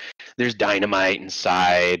there's dynamite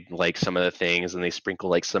inside like some of the things, and they sprinkle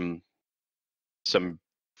like some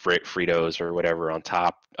Fritos or whatever on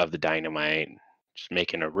top of the dynamite, just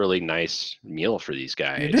making a really nice meal for these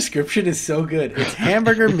guys. Your description is so good. It's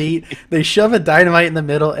hamburger meat. They shove a dynamite in the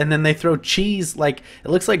middle, and then they throw cheese. Like it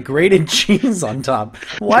looks like grated cheese on top.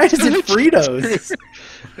 Why is it Fritos?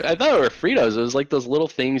 I thought it were Fritos. It was like those little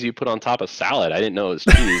things you put on top of salad. I didn't know it was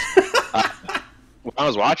cheese. When I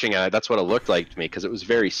was watching it, that's what it looked like to me because it was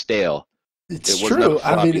very stale. It true.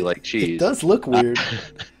 I mean, like cheese. It does look weird.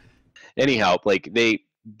 Anyhow, like they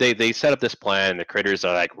set up this plan. The critters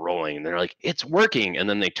are like rolling, and they're like, "It's working!" And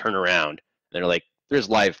then they turn around, and they're like,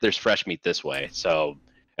 "There's fresh meat this way." So,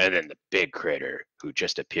 and then the big critter who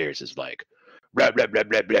just appears is like, "Blah blah blah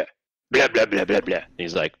blah blah blah blah blah blah blah." And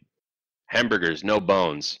he's like, "Hamburgers, no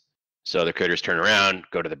bones." So the critters turn around,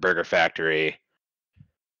 go to the burger factory.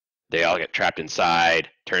 They all get trapped inside.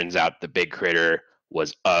 Turns out the big critter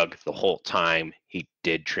was Ugg the whole time. He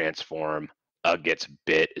did transform. Ugg gets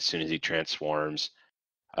bit as soon as he transforms.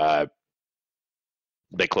 They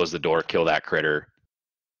close the door, kill that critter,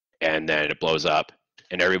 and then it blows up.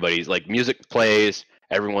 And everybody's like, music plays.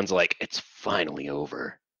 Everyone's like, it's finally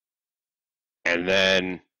over. And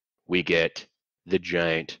then we get the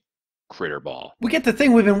giant critter ball. We get the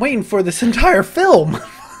thing we've been waiting for this entire film.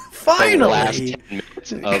 Finally, the last 10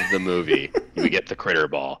 minutes of the movie, we get the critter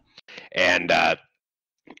ball, and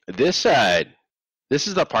this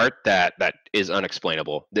is the part that is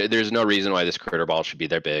unexplainable. There's no reason why this critter ball should be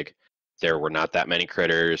that big. There were not that many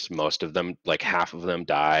critters. Most of them, like half of them,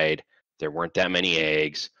 died. There weren't that many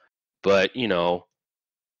eggs, but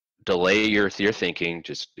delay your thinking.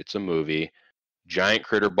 Just it's a movie. Giant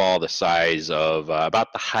critter ball the size of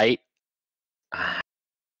about the height, uh,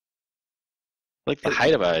 like the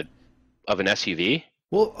height of an SUV.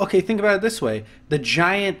 Well, okay, think about it this way. The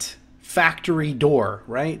giant factory door,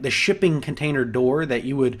 right? The shipping container door that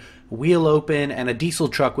you would wheel open and a diesel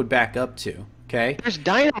truck would back up to, okay? There's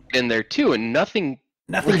dynamite in there too, and nothing.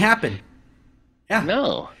 Nothing happened. Yeah.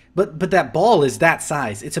 No. But that ball is that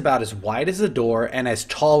size. It's about as wide as the door and as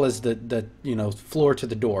tall as the floor to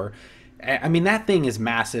the door. I mean, that thing is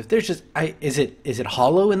massive. There's just is it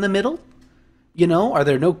hollow in the middle? Are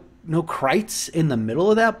there no krites in the middle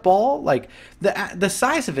of that ball? Like the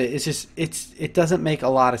size of it is just it doesn't make a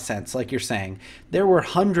lot of sense. Like you're saying, there were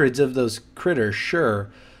hundreds of those critters,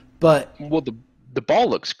 sure, but Well, the ball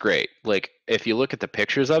looks great. Like if you look at the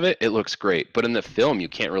pictures of it, it looks great. But in the film, you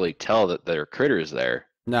can't really tell that there are critters there.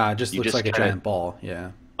 nah, it just You looks just like a kinda giant ball.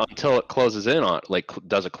 Yeah. until it closes in on, like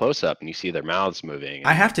does a close up, and you see their mouths moving.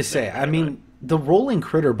 I have to and say, then- I mean, the rolling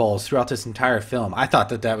critter balls throughout this entire film, I thought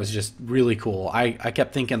that was just really cool. I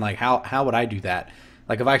kept thinking, like, how would I do that?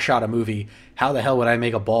 Like, if I shot a movie, how the hell would I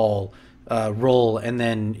make a ball roll and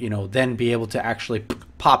then, then be able to actually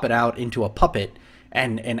pop it out into a puppet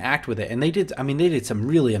and act with it? And they did, I mean, they did some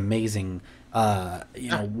really amazing,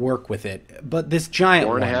 work with it. But this giant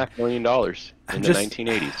one, $4.5 million in the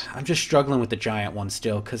 1980s. I'm just struggling with the giant one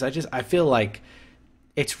still because I feel like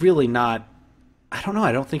it's really not. I don't know.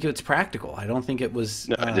 I don't think it's practical. I don't think it was.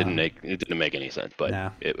 No, it didn't make any sense, but Nah.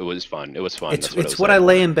 it was fun. It was fun. It's That's what it it's was what there I for.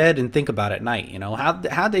 lay in bed and think about at night.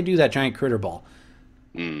 How'd they do that giant critter ball?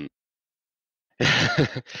 Mm.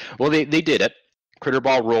 Well, they did it. Critter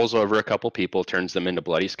ball rolls over a couple people, turns them into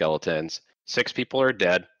bloody skeletons. 6 people are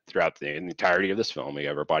dead throughout the entirety of this film. We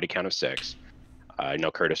have a body count of 6. I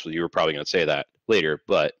know, Curtis, you were probably going to say that later,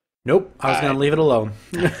 but Nope. I was going to leave it alone.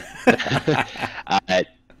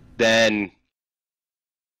 then,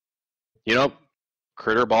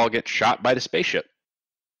 critter ball gets shot by the spaceship,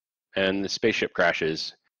 and the spaceship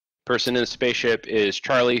crashes. Person in the spaceship is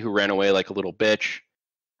Charlie, who ran away like a little bitch.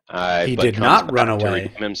 He but did comes not back run to away.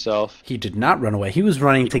 redeem himself. He did not run away. He was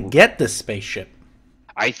running to get the spaceship.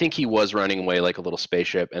 I think he was running away like a little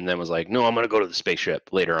spaceship, and then was like, "No, I'm going to go to the spaceship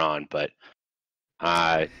later on." But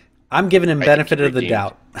I'm giving him benefit of the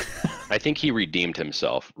doubt. I think he redeemed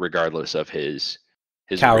himself, regardless of his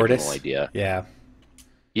Cowardice. original idea. Yeah.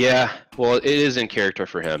 Yeah, well, it is in character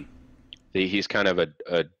for him. He's kind of a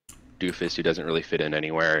doofus who doesn't really fit in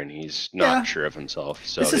anywhere, and he's not Yeah. sure of himself.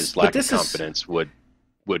 So This is- his but lack of this is- confidence would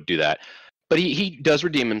do that. But he does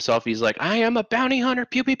redeem himself. He's like, "I am a bounty hunter."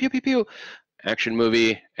 Pew pew pew pew pew. Action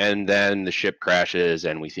movie, and then the ship crashes,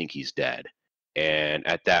 and we think he's dead. And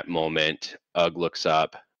at that moment, Ugg looks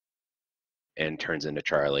up and turns into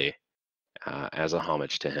Charlie as a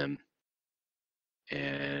homage to him.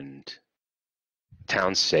 And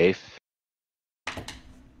town's safe.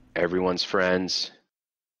 Everyone's friends.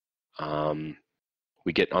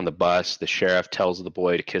 We get on the bus. The sheriff tells the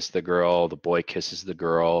boy to kiss the girl. The boy kisses the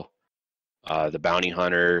girl. The bounty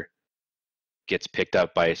hunter gets picked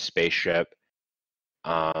up by a spaceship.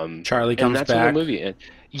 Charlie and comes that's in back. the movie. And,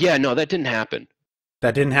 yeah, no, that didn't happen.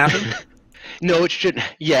 That didn't happen? No, it shouldn't.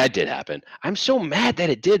 Yeah, it did happen. I'm so mad that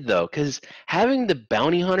it did, though, because having the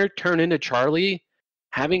bounty hunter turn into Charlie,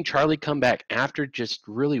 having Charlie come back after just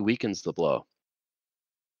really weakens the blow.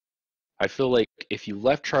 I feel like if you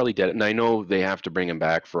left Charlie dead, and I know they have to bring him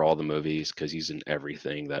back for all the movies because he's in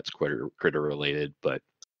everything that's critter related, but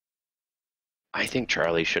I think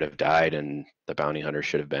Charlie should have died and the bounty hunter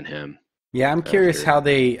should have been him. Yeah, I'm curious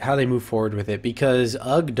After- how they move forward with it because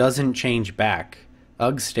Ugg doesn't change back.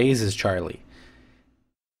 Ugg stays as Charlie.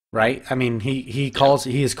 Right? I mean, he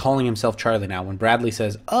is calling himself Charlie now. When Bradley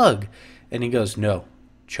says Ugg, and he goes, "No,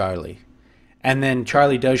 Charlie." And then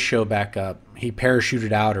Charlie does show back up. He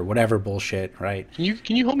parachuted out or whatever bullshit, right? Can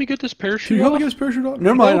you help me get this parachute? Can you help me off? get his parachute off?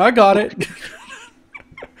 Never mind, I got it.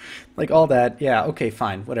 Like all that. Yeah, okay,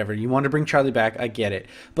 fine, whatever. You want to bring Charlie back, I get it.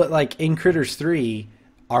 But like in Critters 3,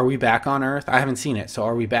 are we back on Earth? I haven't seen it. So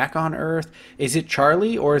are we back on Earth? Is it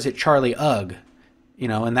Charlie or is it Charlie Ugg?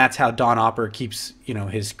 And that's how Don Opper keeps,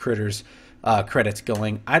 his Critters credits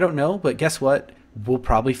going. I don't know, but guess what? We'll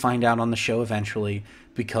probably find out on the show eventually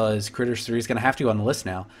because Critters 3 is going to have to go on the list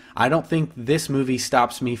now. I don't think this movie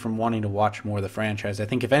stops me from wanting to watch more of the franchise. I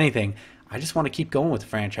think if anything, I just want to keep going with the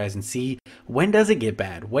franchise and see when does it get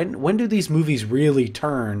bad? When do these movies really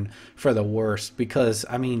turn for the worst? Because,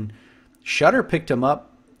 I mean, Shudder picked them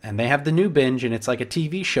up and they have the new binge and it's like a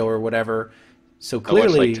TV show or whatever. So I watched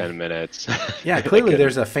clearly, like 10 minutes. yeah, clearly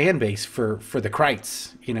there's a fan base for the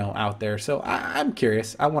Krites, out there. So I'm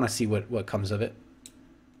curious. I want to see what comes of it.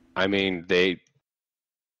 I mean,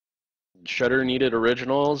 Shudder needed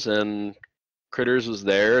originals, and Critters was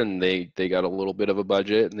there, and they got a little bit of a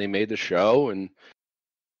budget, and they made the show, and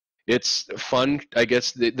it's fun. I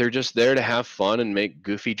guess they're just there to have fun and make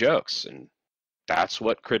goofy jokes, and that's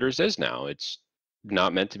what Critters is now. It's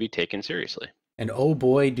not meant to be taken seriously. And oh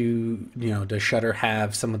boy, does Shudder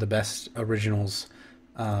have some of the best originals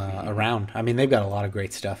around. I mean, they've got a lot of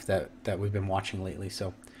great stuff that we've been watching lately.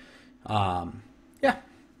 So, yeah.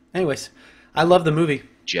 Anyways, I love the movie.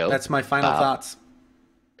 Joe, that's my final thoughts.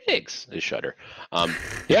 Pigs is Shudder.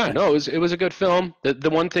 Yeah, no, it was a good film. The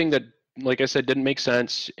one thing that, like I said, didn't make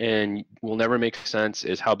sense and will never make sense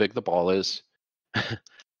is how big the ball is.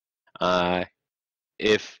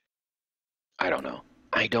 If I don't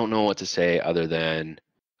know what to say other than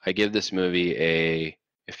I give this movie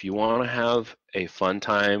if you want to have a fun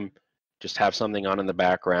time, just have something on in the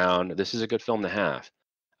background. This is a good film to have.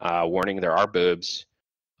 Warning: there are boobs.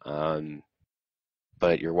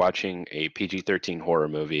 But you're watching a PG-13 horror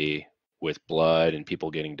movie with blood and people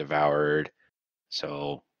getting devoured,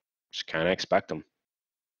 so just kind of expect them.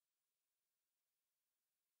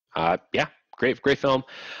 Yeah, great film.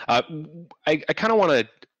 I kind of want to.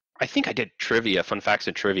 I think I did fun facts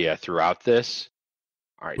and trivia throughout this.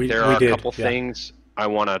 All right, there are a couple things I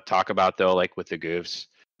want to talk about though, like with the goofs.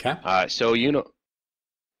 Okay. So in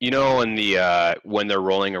the when they're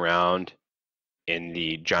rolling around in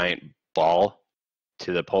the giant ball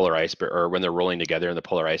to the polar iceberg, or when they're rolling together in the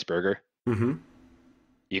polar iceberger,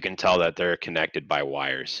 you can tell that they're connected by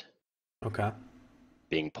wires. Okay.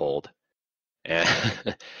 Being pulled, and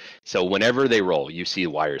so whenever they roll, you see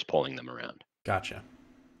wires pulling them around. Gotcha.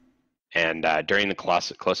 And during the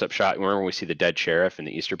close-up shot, remember when we see the dead sheriff in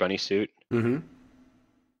the Easter Bunny suit?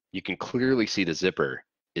 You can clearly see the zipper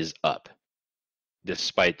is up,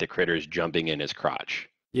 despite the critters jumping in his crotch.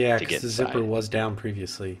 Yeah, because the zipper was down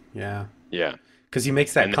previously. Yeah. Yeah. Because he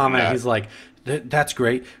makes that comment. He's like, "That's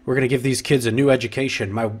great. We're going to give these kids a new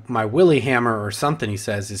education. My Willy hammer or something," he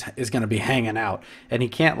says, is going to be hanging out, and he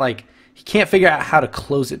can't figure out how to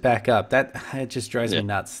close it back up. It just drives me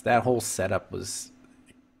nuts. That whole setup was,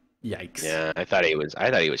 yikes. Yeah, I thought he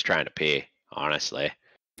was trying to pee. Honestly,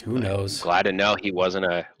 who knows? I'm glad to know he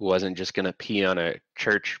wasn't just going to pee on a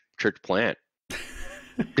church plant.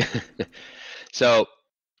 So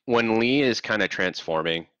when Lee is kind of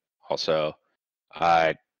transforming, also.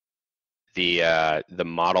 The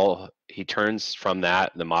model, he turns from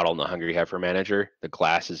the model in the Hungry Heifer Manager. The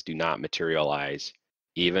glasses do not materialize,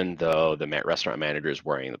 even though the restaurant manager is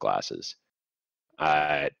wearing the glasses.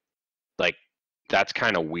 That's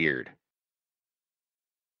kind of weird.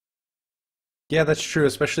 Yeah, that's true,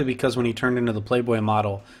 especially because when he turned into the Playboy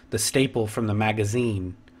model, the staple from the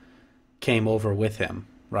magazine came over with him,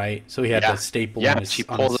 right? So he had the staple on his, she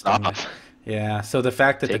pulls it off. Yeah, so the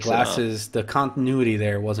fact that the glasses, the continuity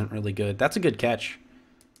there wasn't really good. That's a good catch.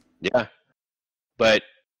 Yeah, but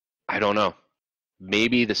I don't know.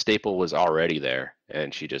 Maybe the staple was already there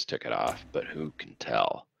and she just took it off, but who can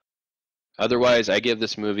tell? Otherwise, I give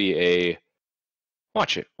this movie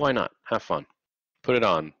watch it. Why not? Have fun. Put it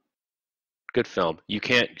on. Good film. You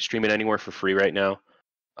can't stream it anywhere for free right now.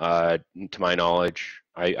 To my knowledge,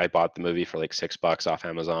 I bought the movie for like $6 off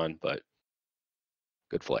Amazon, but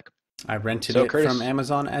good flick. I rented it Curtis, from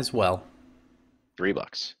Amazon as well.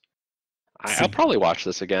 $3. I'll probably watch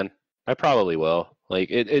this again. I probably will. Like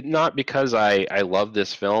it not because I love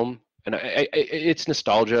this film, and it's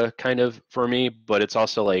nostalgia kind of for me, but it's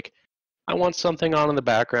also like I want something on in the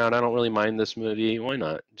background. I don't really mind this movie. Why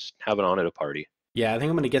not just have it on at a party? Yeah, I think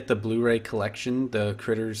I'm going to get the Blu-ray collection, the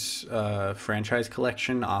Critters franchise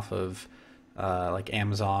collection, off of like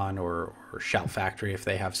Amazon or Shout Factory if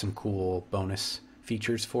they have some cool bonus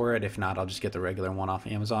features for it. If not, I'll just get the regular one off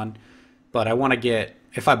Amazon. But I want to get,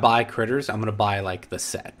 if I buy Critters, I'm going to buy like the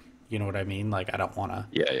set. You know what I mean? Like I don't want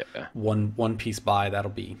to one piece buy.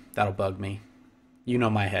 That'll bug me. You know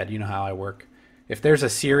my head. You know how I work. If there's a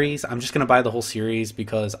series, I'm just going to buy the whole series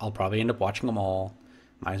because I'll probably end up watching them all.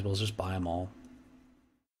 Might as well just buy them all.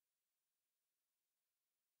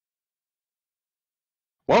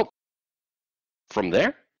 Well, from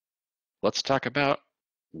there, let's talk about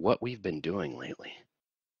what we've been doing lately.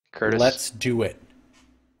 Curtis, let's do it.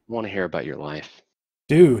 I want to hear about your life.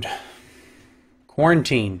 Dude,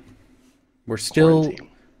 quarantine. We're still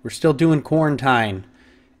doing quarantine.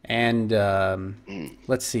 And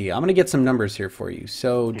let's see. I'm going to get some numbers here for you.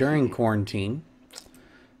 So during quarantine,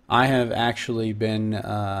 I have actually been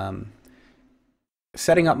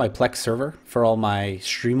setting up my Plex server for all my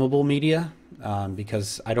streamable media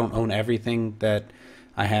because I don't own everything that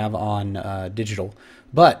I have on digital.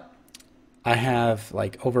 But I have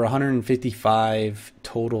like over 155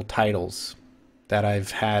 total titles that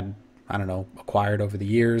I've had I don't know, acquired over the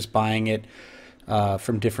years, buying it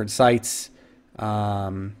from different sites.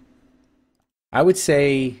 I would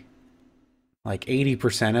say like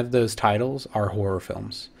 80% of those titles are horror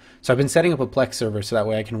films. So I've been setting up a Plex server so that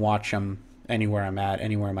way I can watch them anywhere I'm at,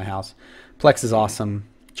 anywhere in my house. Plex is awesome.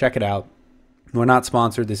 Check it out. We're not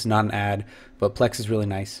sponsored. This is not an ad, but Plex is really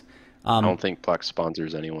nice. I don't think Plex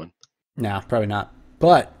sponsors anyone. No, probably not.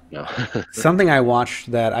 But No. something I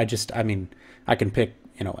watched that I mean, I can pick,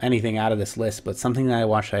 anything out of this list, but something that I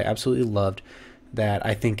watched I absolutely loved that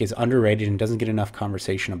I think is underrated and doesn't get enough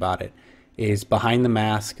conversation about it is Behind the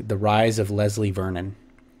Mask, The Rise of Leslie Vernon.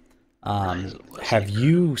 Have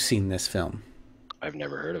you seen this film? I've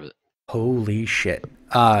never heard of it. Holy shit.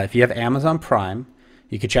 If you have Amazon Prime,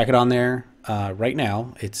 you can check it on there right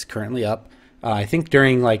now. It's currently up. I think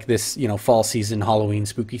during like this, fall season, Halloween,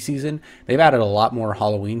 spooky season, they've added a lot more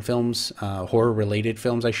Halloween films, horror-related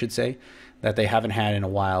films, I should say, that they haven't had in a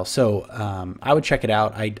while. So I would check it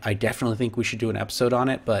out. I definitely think we should do an episode on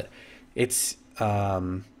it, but it's,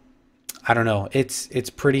 I don't know, it's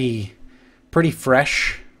pretty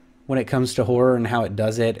fresh when it comes to horror and how it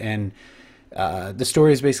does it. And the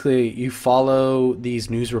story is basically you follow these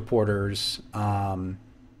news reporters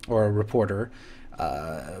or a reporter.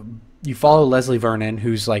 You follow Leslie Vernon,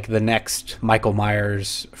 who's like the next Michael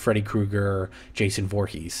Myers, Freddy Krueger, Jason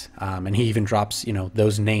Voorhees, and he even drops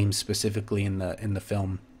those names specifically in the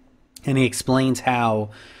film, and he explains how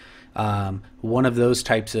one of those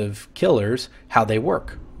types of killers, how they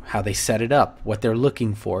work, how they set it up, what they're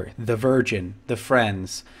looking for, the virgin, the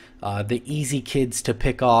friends, the easy kids to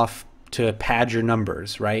pick off to pad your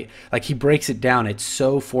numbers, right? Like he breaks it down. It's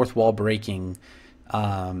so fourth wall breaking.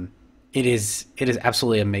 It is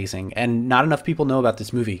absolutely amazing, and not enough people know about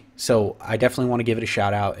this movie. So I definitely want to give it a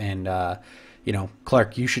shout out, and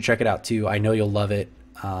Clark, you should check it out too. I know you'll love it,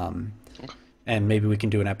 and maybe we can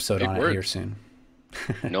do an episode on it here soon.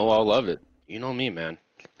 No, I'll love it. You know me, man.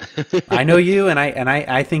 I know you, and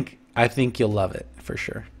I think you'll love it for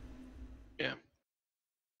sure. Yeah.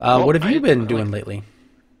 What have you been doing lately?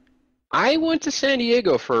 I went to San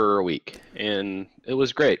Diego for a week, and it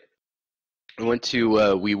was great. We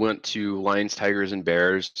went to Lions, Tigers, and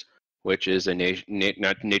Bears, which is a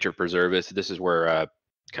nature preserve. This is where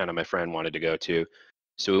kind of my friend wanted to go to.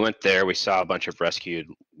 So we went there. We saw a bunch of rescued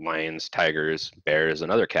lions, tigers, bears,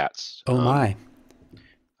 and other cats. Oh my!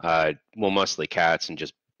 Well, mostly cats and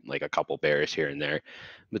just like a couple bears here and there.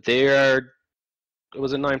 But it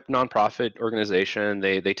was a non-profit organization.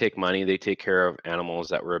 They take money. They take care of animals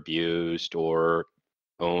that were abused or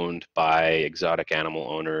owned by exotic animal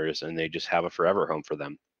owners, and they just have a forever home for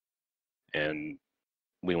them. And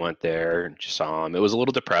we went there and just saw them. It was a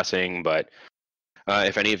little depressing, but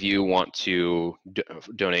if any of you want to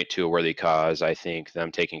donate to a worthy cause, I think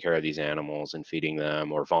them taking care of these animals and feeding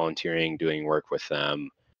them or volunteering, doing work with them,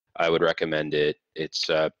 I would recommend it. It's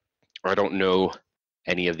I don't know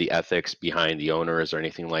any of the ethics behind the owners or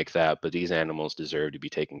anything like that, but these animals deserve to be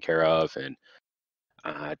taken care of. And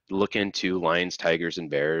look into lions, tigers, and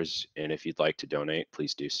bears, and if you'd like to donate,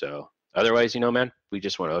 please do so. Otherwise, man, we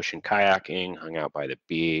just went ocean kayaking, hung out by the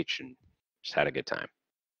beach, and just had a good time.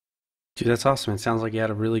 Dude, that's awesome. It sounds like you had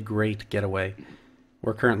a really great getaway.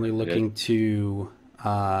 We're currently looking to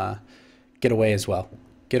get away as well.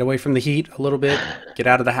 Get away from the heat a little bit, get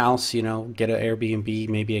out of the house, get an Airbnb,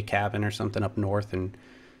 maybe a cabin or something up north, and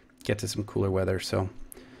get to some cooler weather. So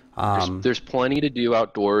there's plenty to do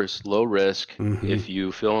outdoors, low risk. Mm-hmm. If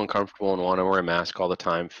you feel uncomfortable and want to wear a mask all the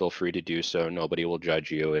time, feel free to do so. Nobody will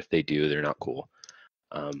judge you. If they do, they're not cool.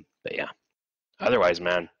 But yeah, otherwise,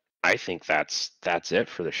 man, I think that's it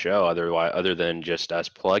for the show. Other than just us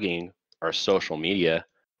plugging our social media,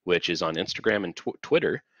 which is on Instagram and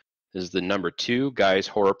Twitter, is the number 2 Guys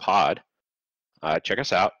Horror Pod. Check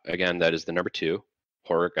us out. Again, that is the number 2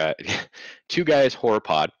 horror guy, 2 Guys Horror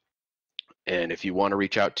Pod. And if you want to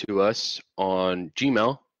reach out to us on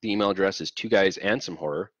Gmail, the email address is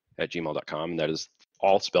 2guysandsamehorror@gmail.com. And that is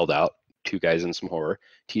all spelled out, 2 Guys and Some Horror,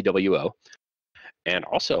 TWO. And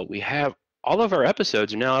also, we have all of our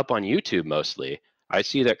episodes are now up on YouTube mostly. I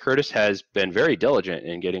see that Curtis has been very diligent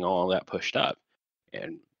in getting all that pushed up.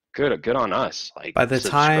 And good on us. Like, by the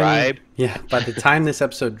subscribe. By the time this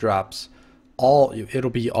episode drops, it'll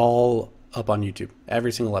be all up on YouTube,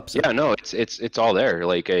 every single episode. Yeah, no, it's all there.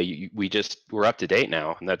 Like we're up to date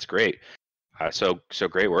now, and that's great. So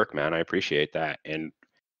great work, man. I appreciate that. And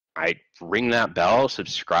I ring that bell,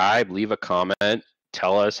 subscribe, leave a comment,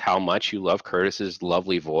 tell us how much you love Curtis's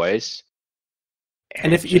lovely voice.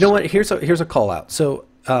 And if you know what, here's a call out. So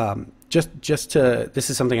just to, this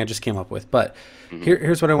is something I just came up with, but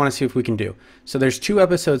here's what I want to see if we can do. So there's 2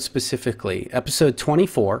 episodes specifically. Episode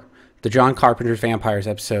 24 the John Carpenter's Vampires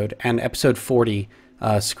episode, and episode 40,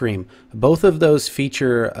 Scream. Both of those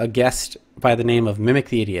feature a guest by the name of Mimic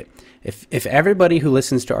the Idiot. If everybody who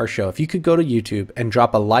listens to our show, if you could go to YouTube and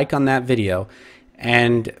drop a like on that video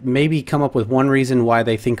and maybe come up with one reason why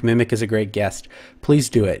they think Mimic is a great guest, please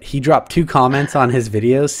do it. He dropped 2 comments on his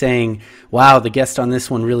videos saying, wow, the guest on this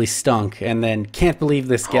one really stunk, and then can't believe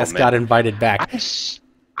this guest got invited back.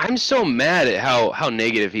 I'm so mad at how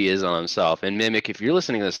negative he is on himself. And Mimic, if you're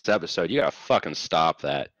listening to this episode, you gotta fucking stop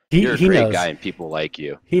that. You're a great guy and people like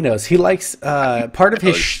you. He knows. He likes, part of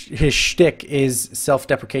his shtick is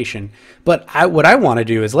self-deprecation. But what I want to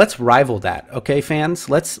do is let's rival that, okay, fans?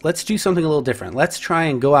 Let's do something a little different. Let's try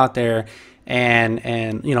and go out there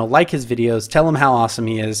and you know, like his videos, tell him how awesome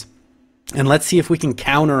he is, and let's see if we can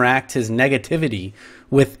counteract his negativity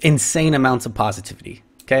with insane amounts of positivity.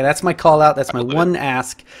 Okay, that's my call out. That's my one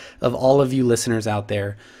ask of all of you listeners out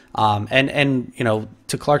there. And you know,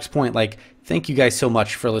 to Clark's point, like, thank you guys so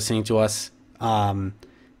much for listening to us. I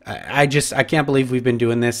can't believe we've been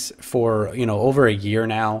doing this for, you know, over a year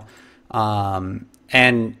now.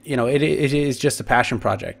 And you know, it is just a passion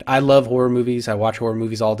project. I love horror movies. I watch horror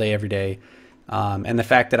movies all day, every day. And the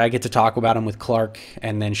fact that I get to talk about them with Clark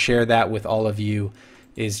and then share that with all of you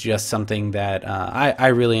is just something that I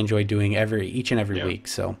really enjoy doing each and every week.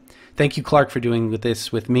 So thank you, Clark, for doing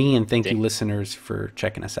this with me, and thank you, listeners, for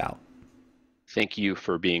checking us out. Thank you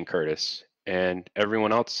for being Curtis. And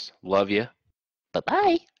everyone else, love you.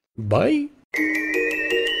 Bye-bye. Bye.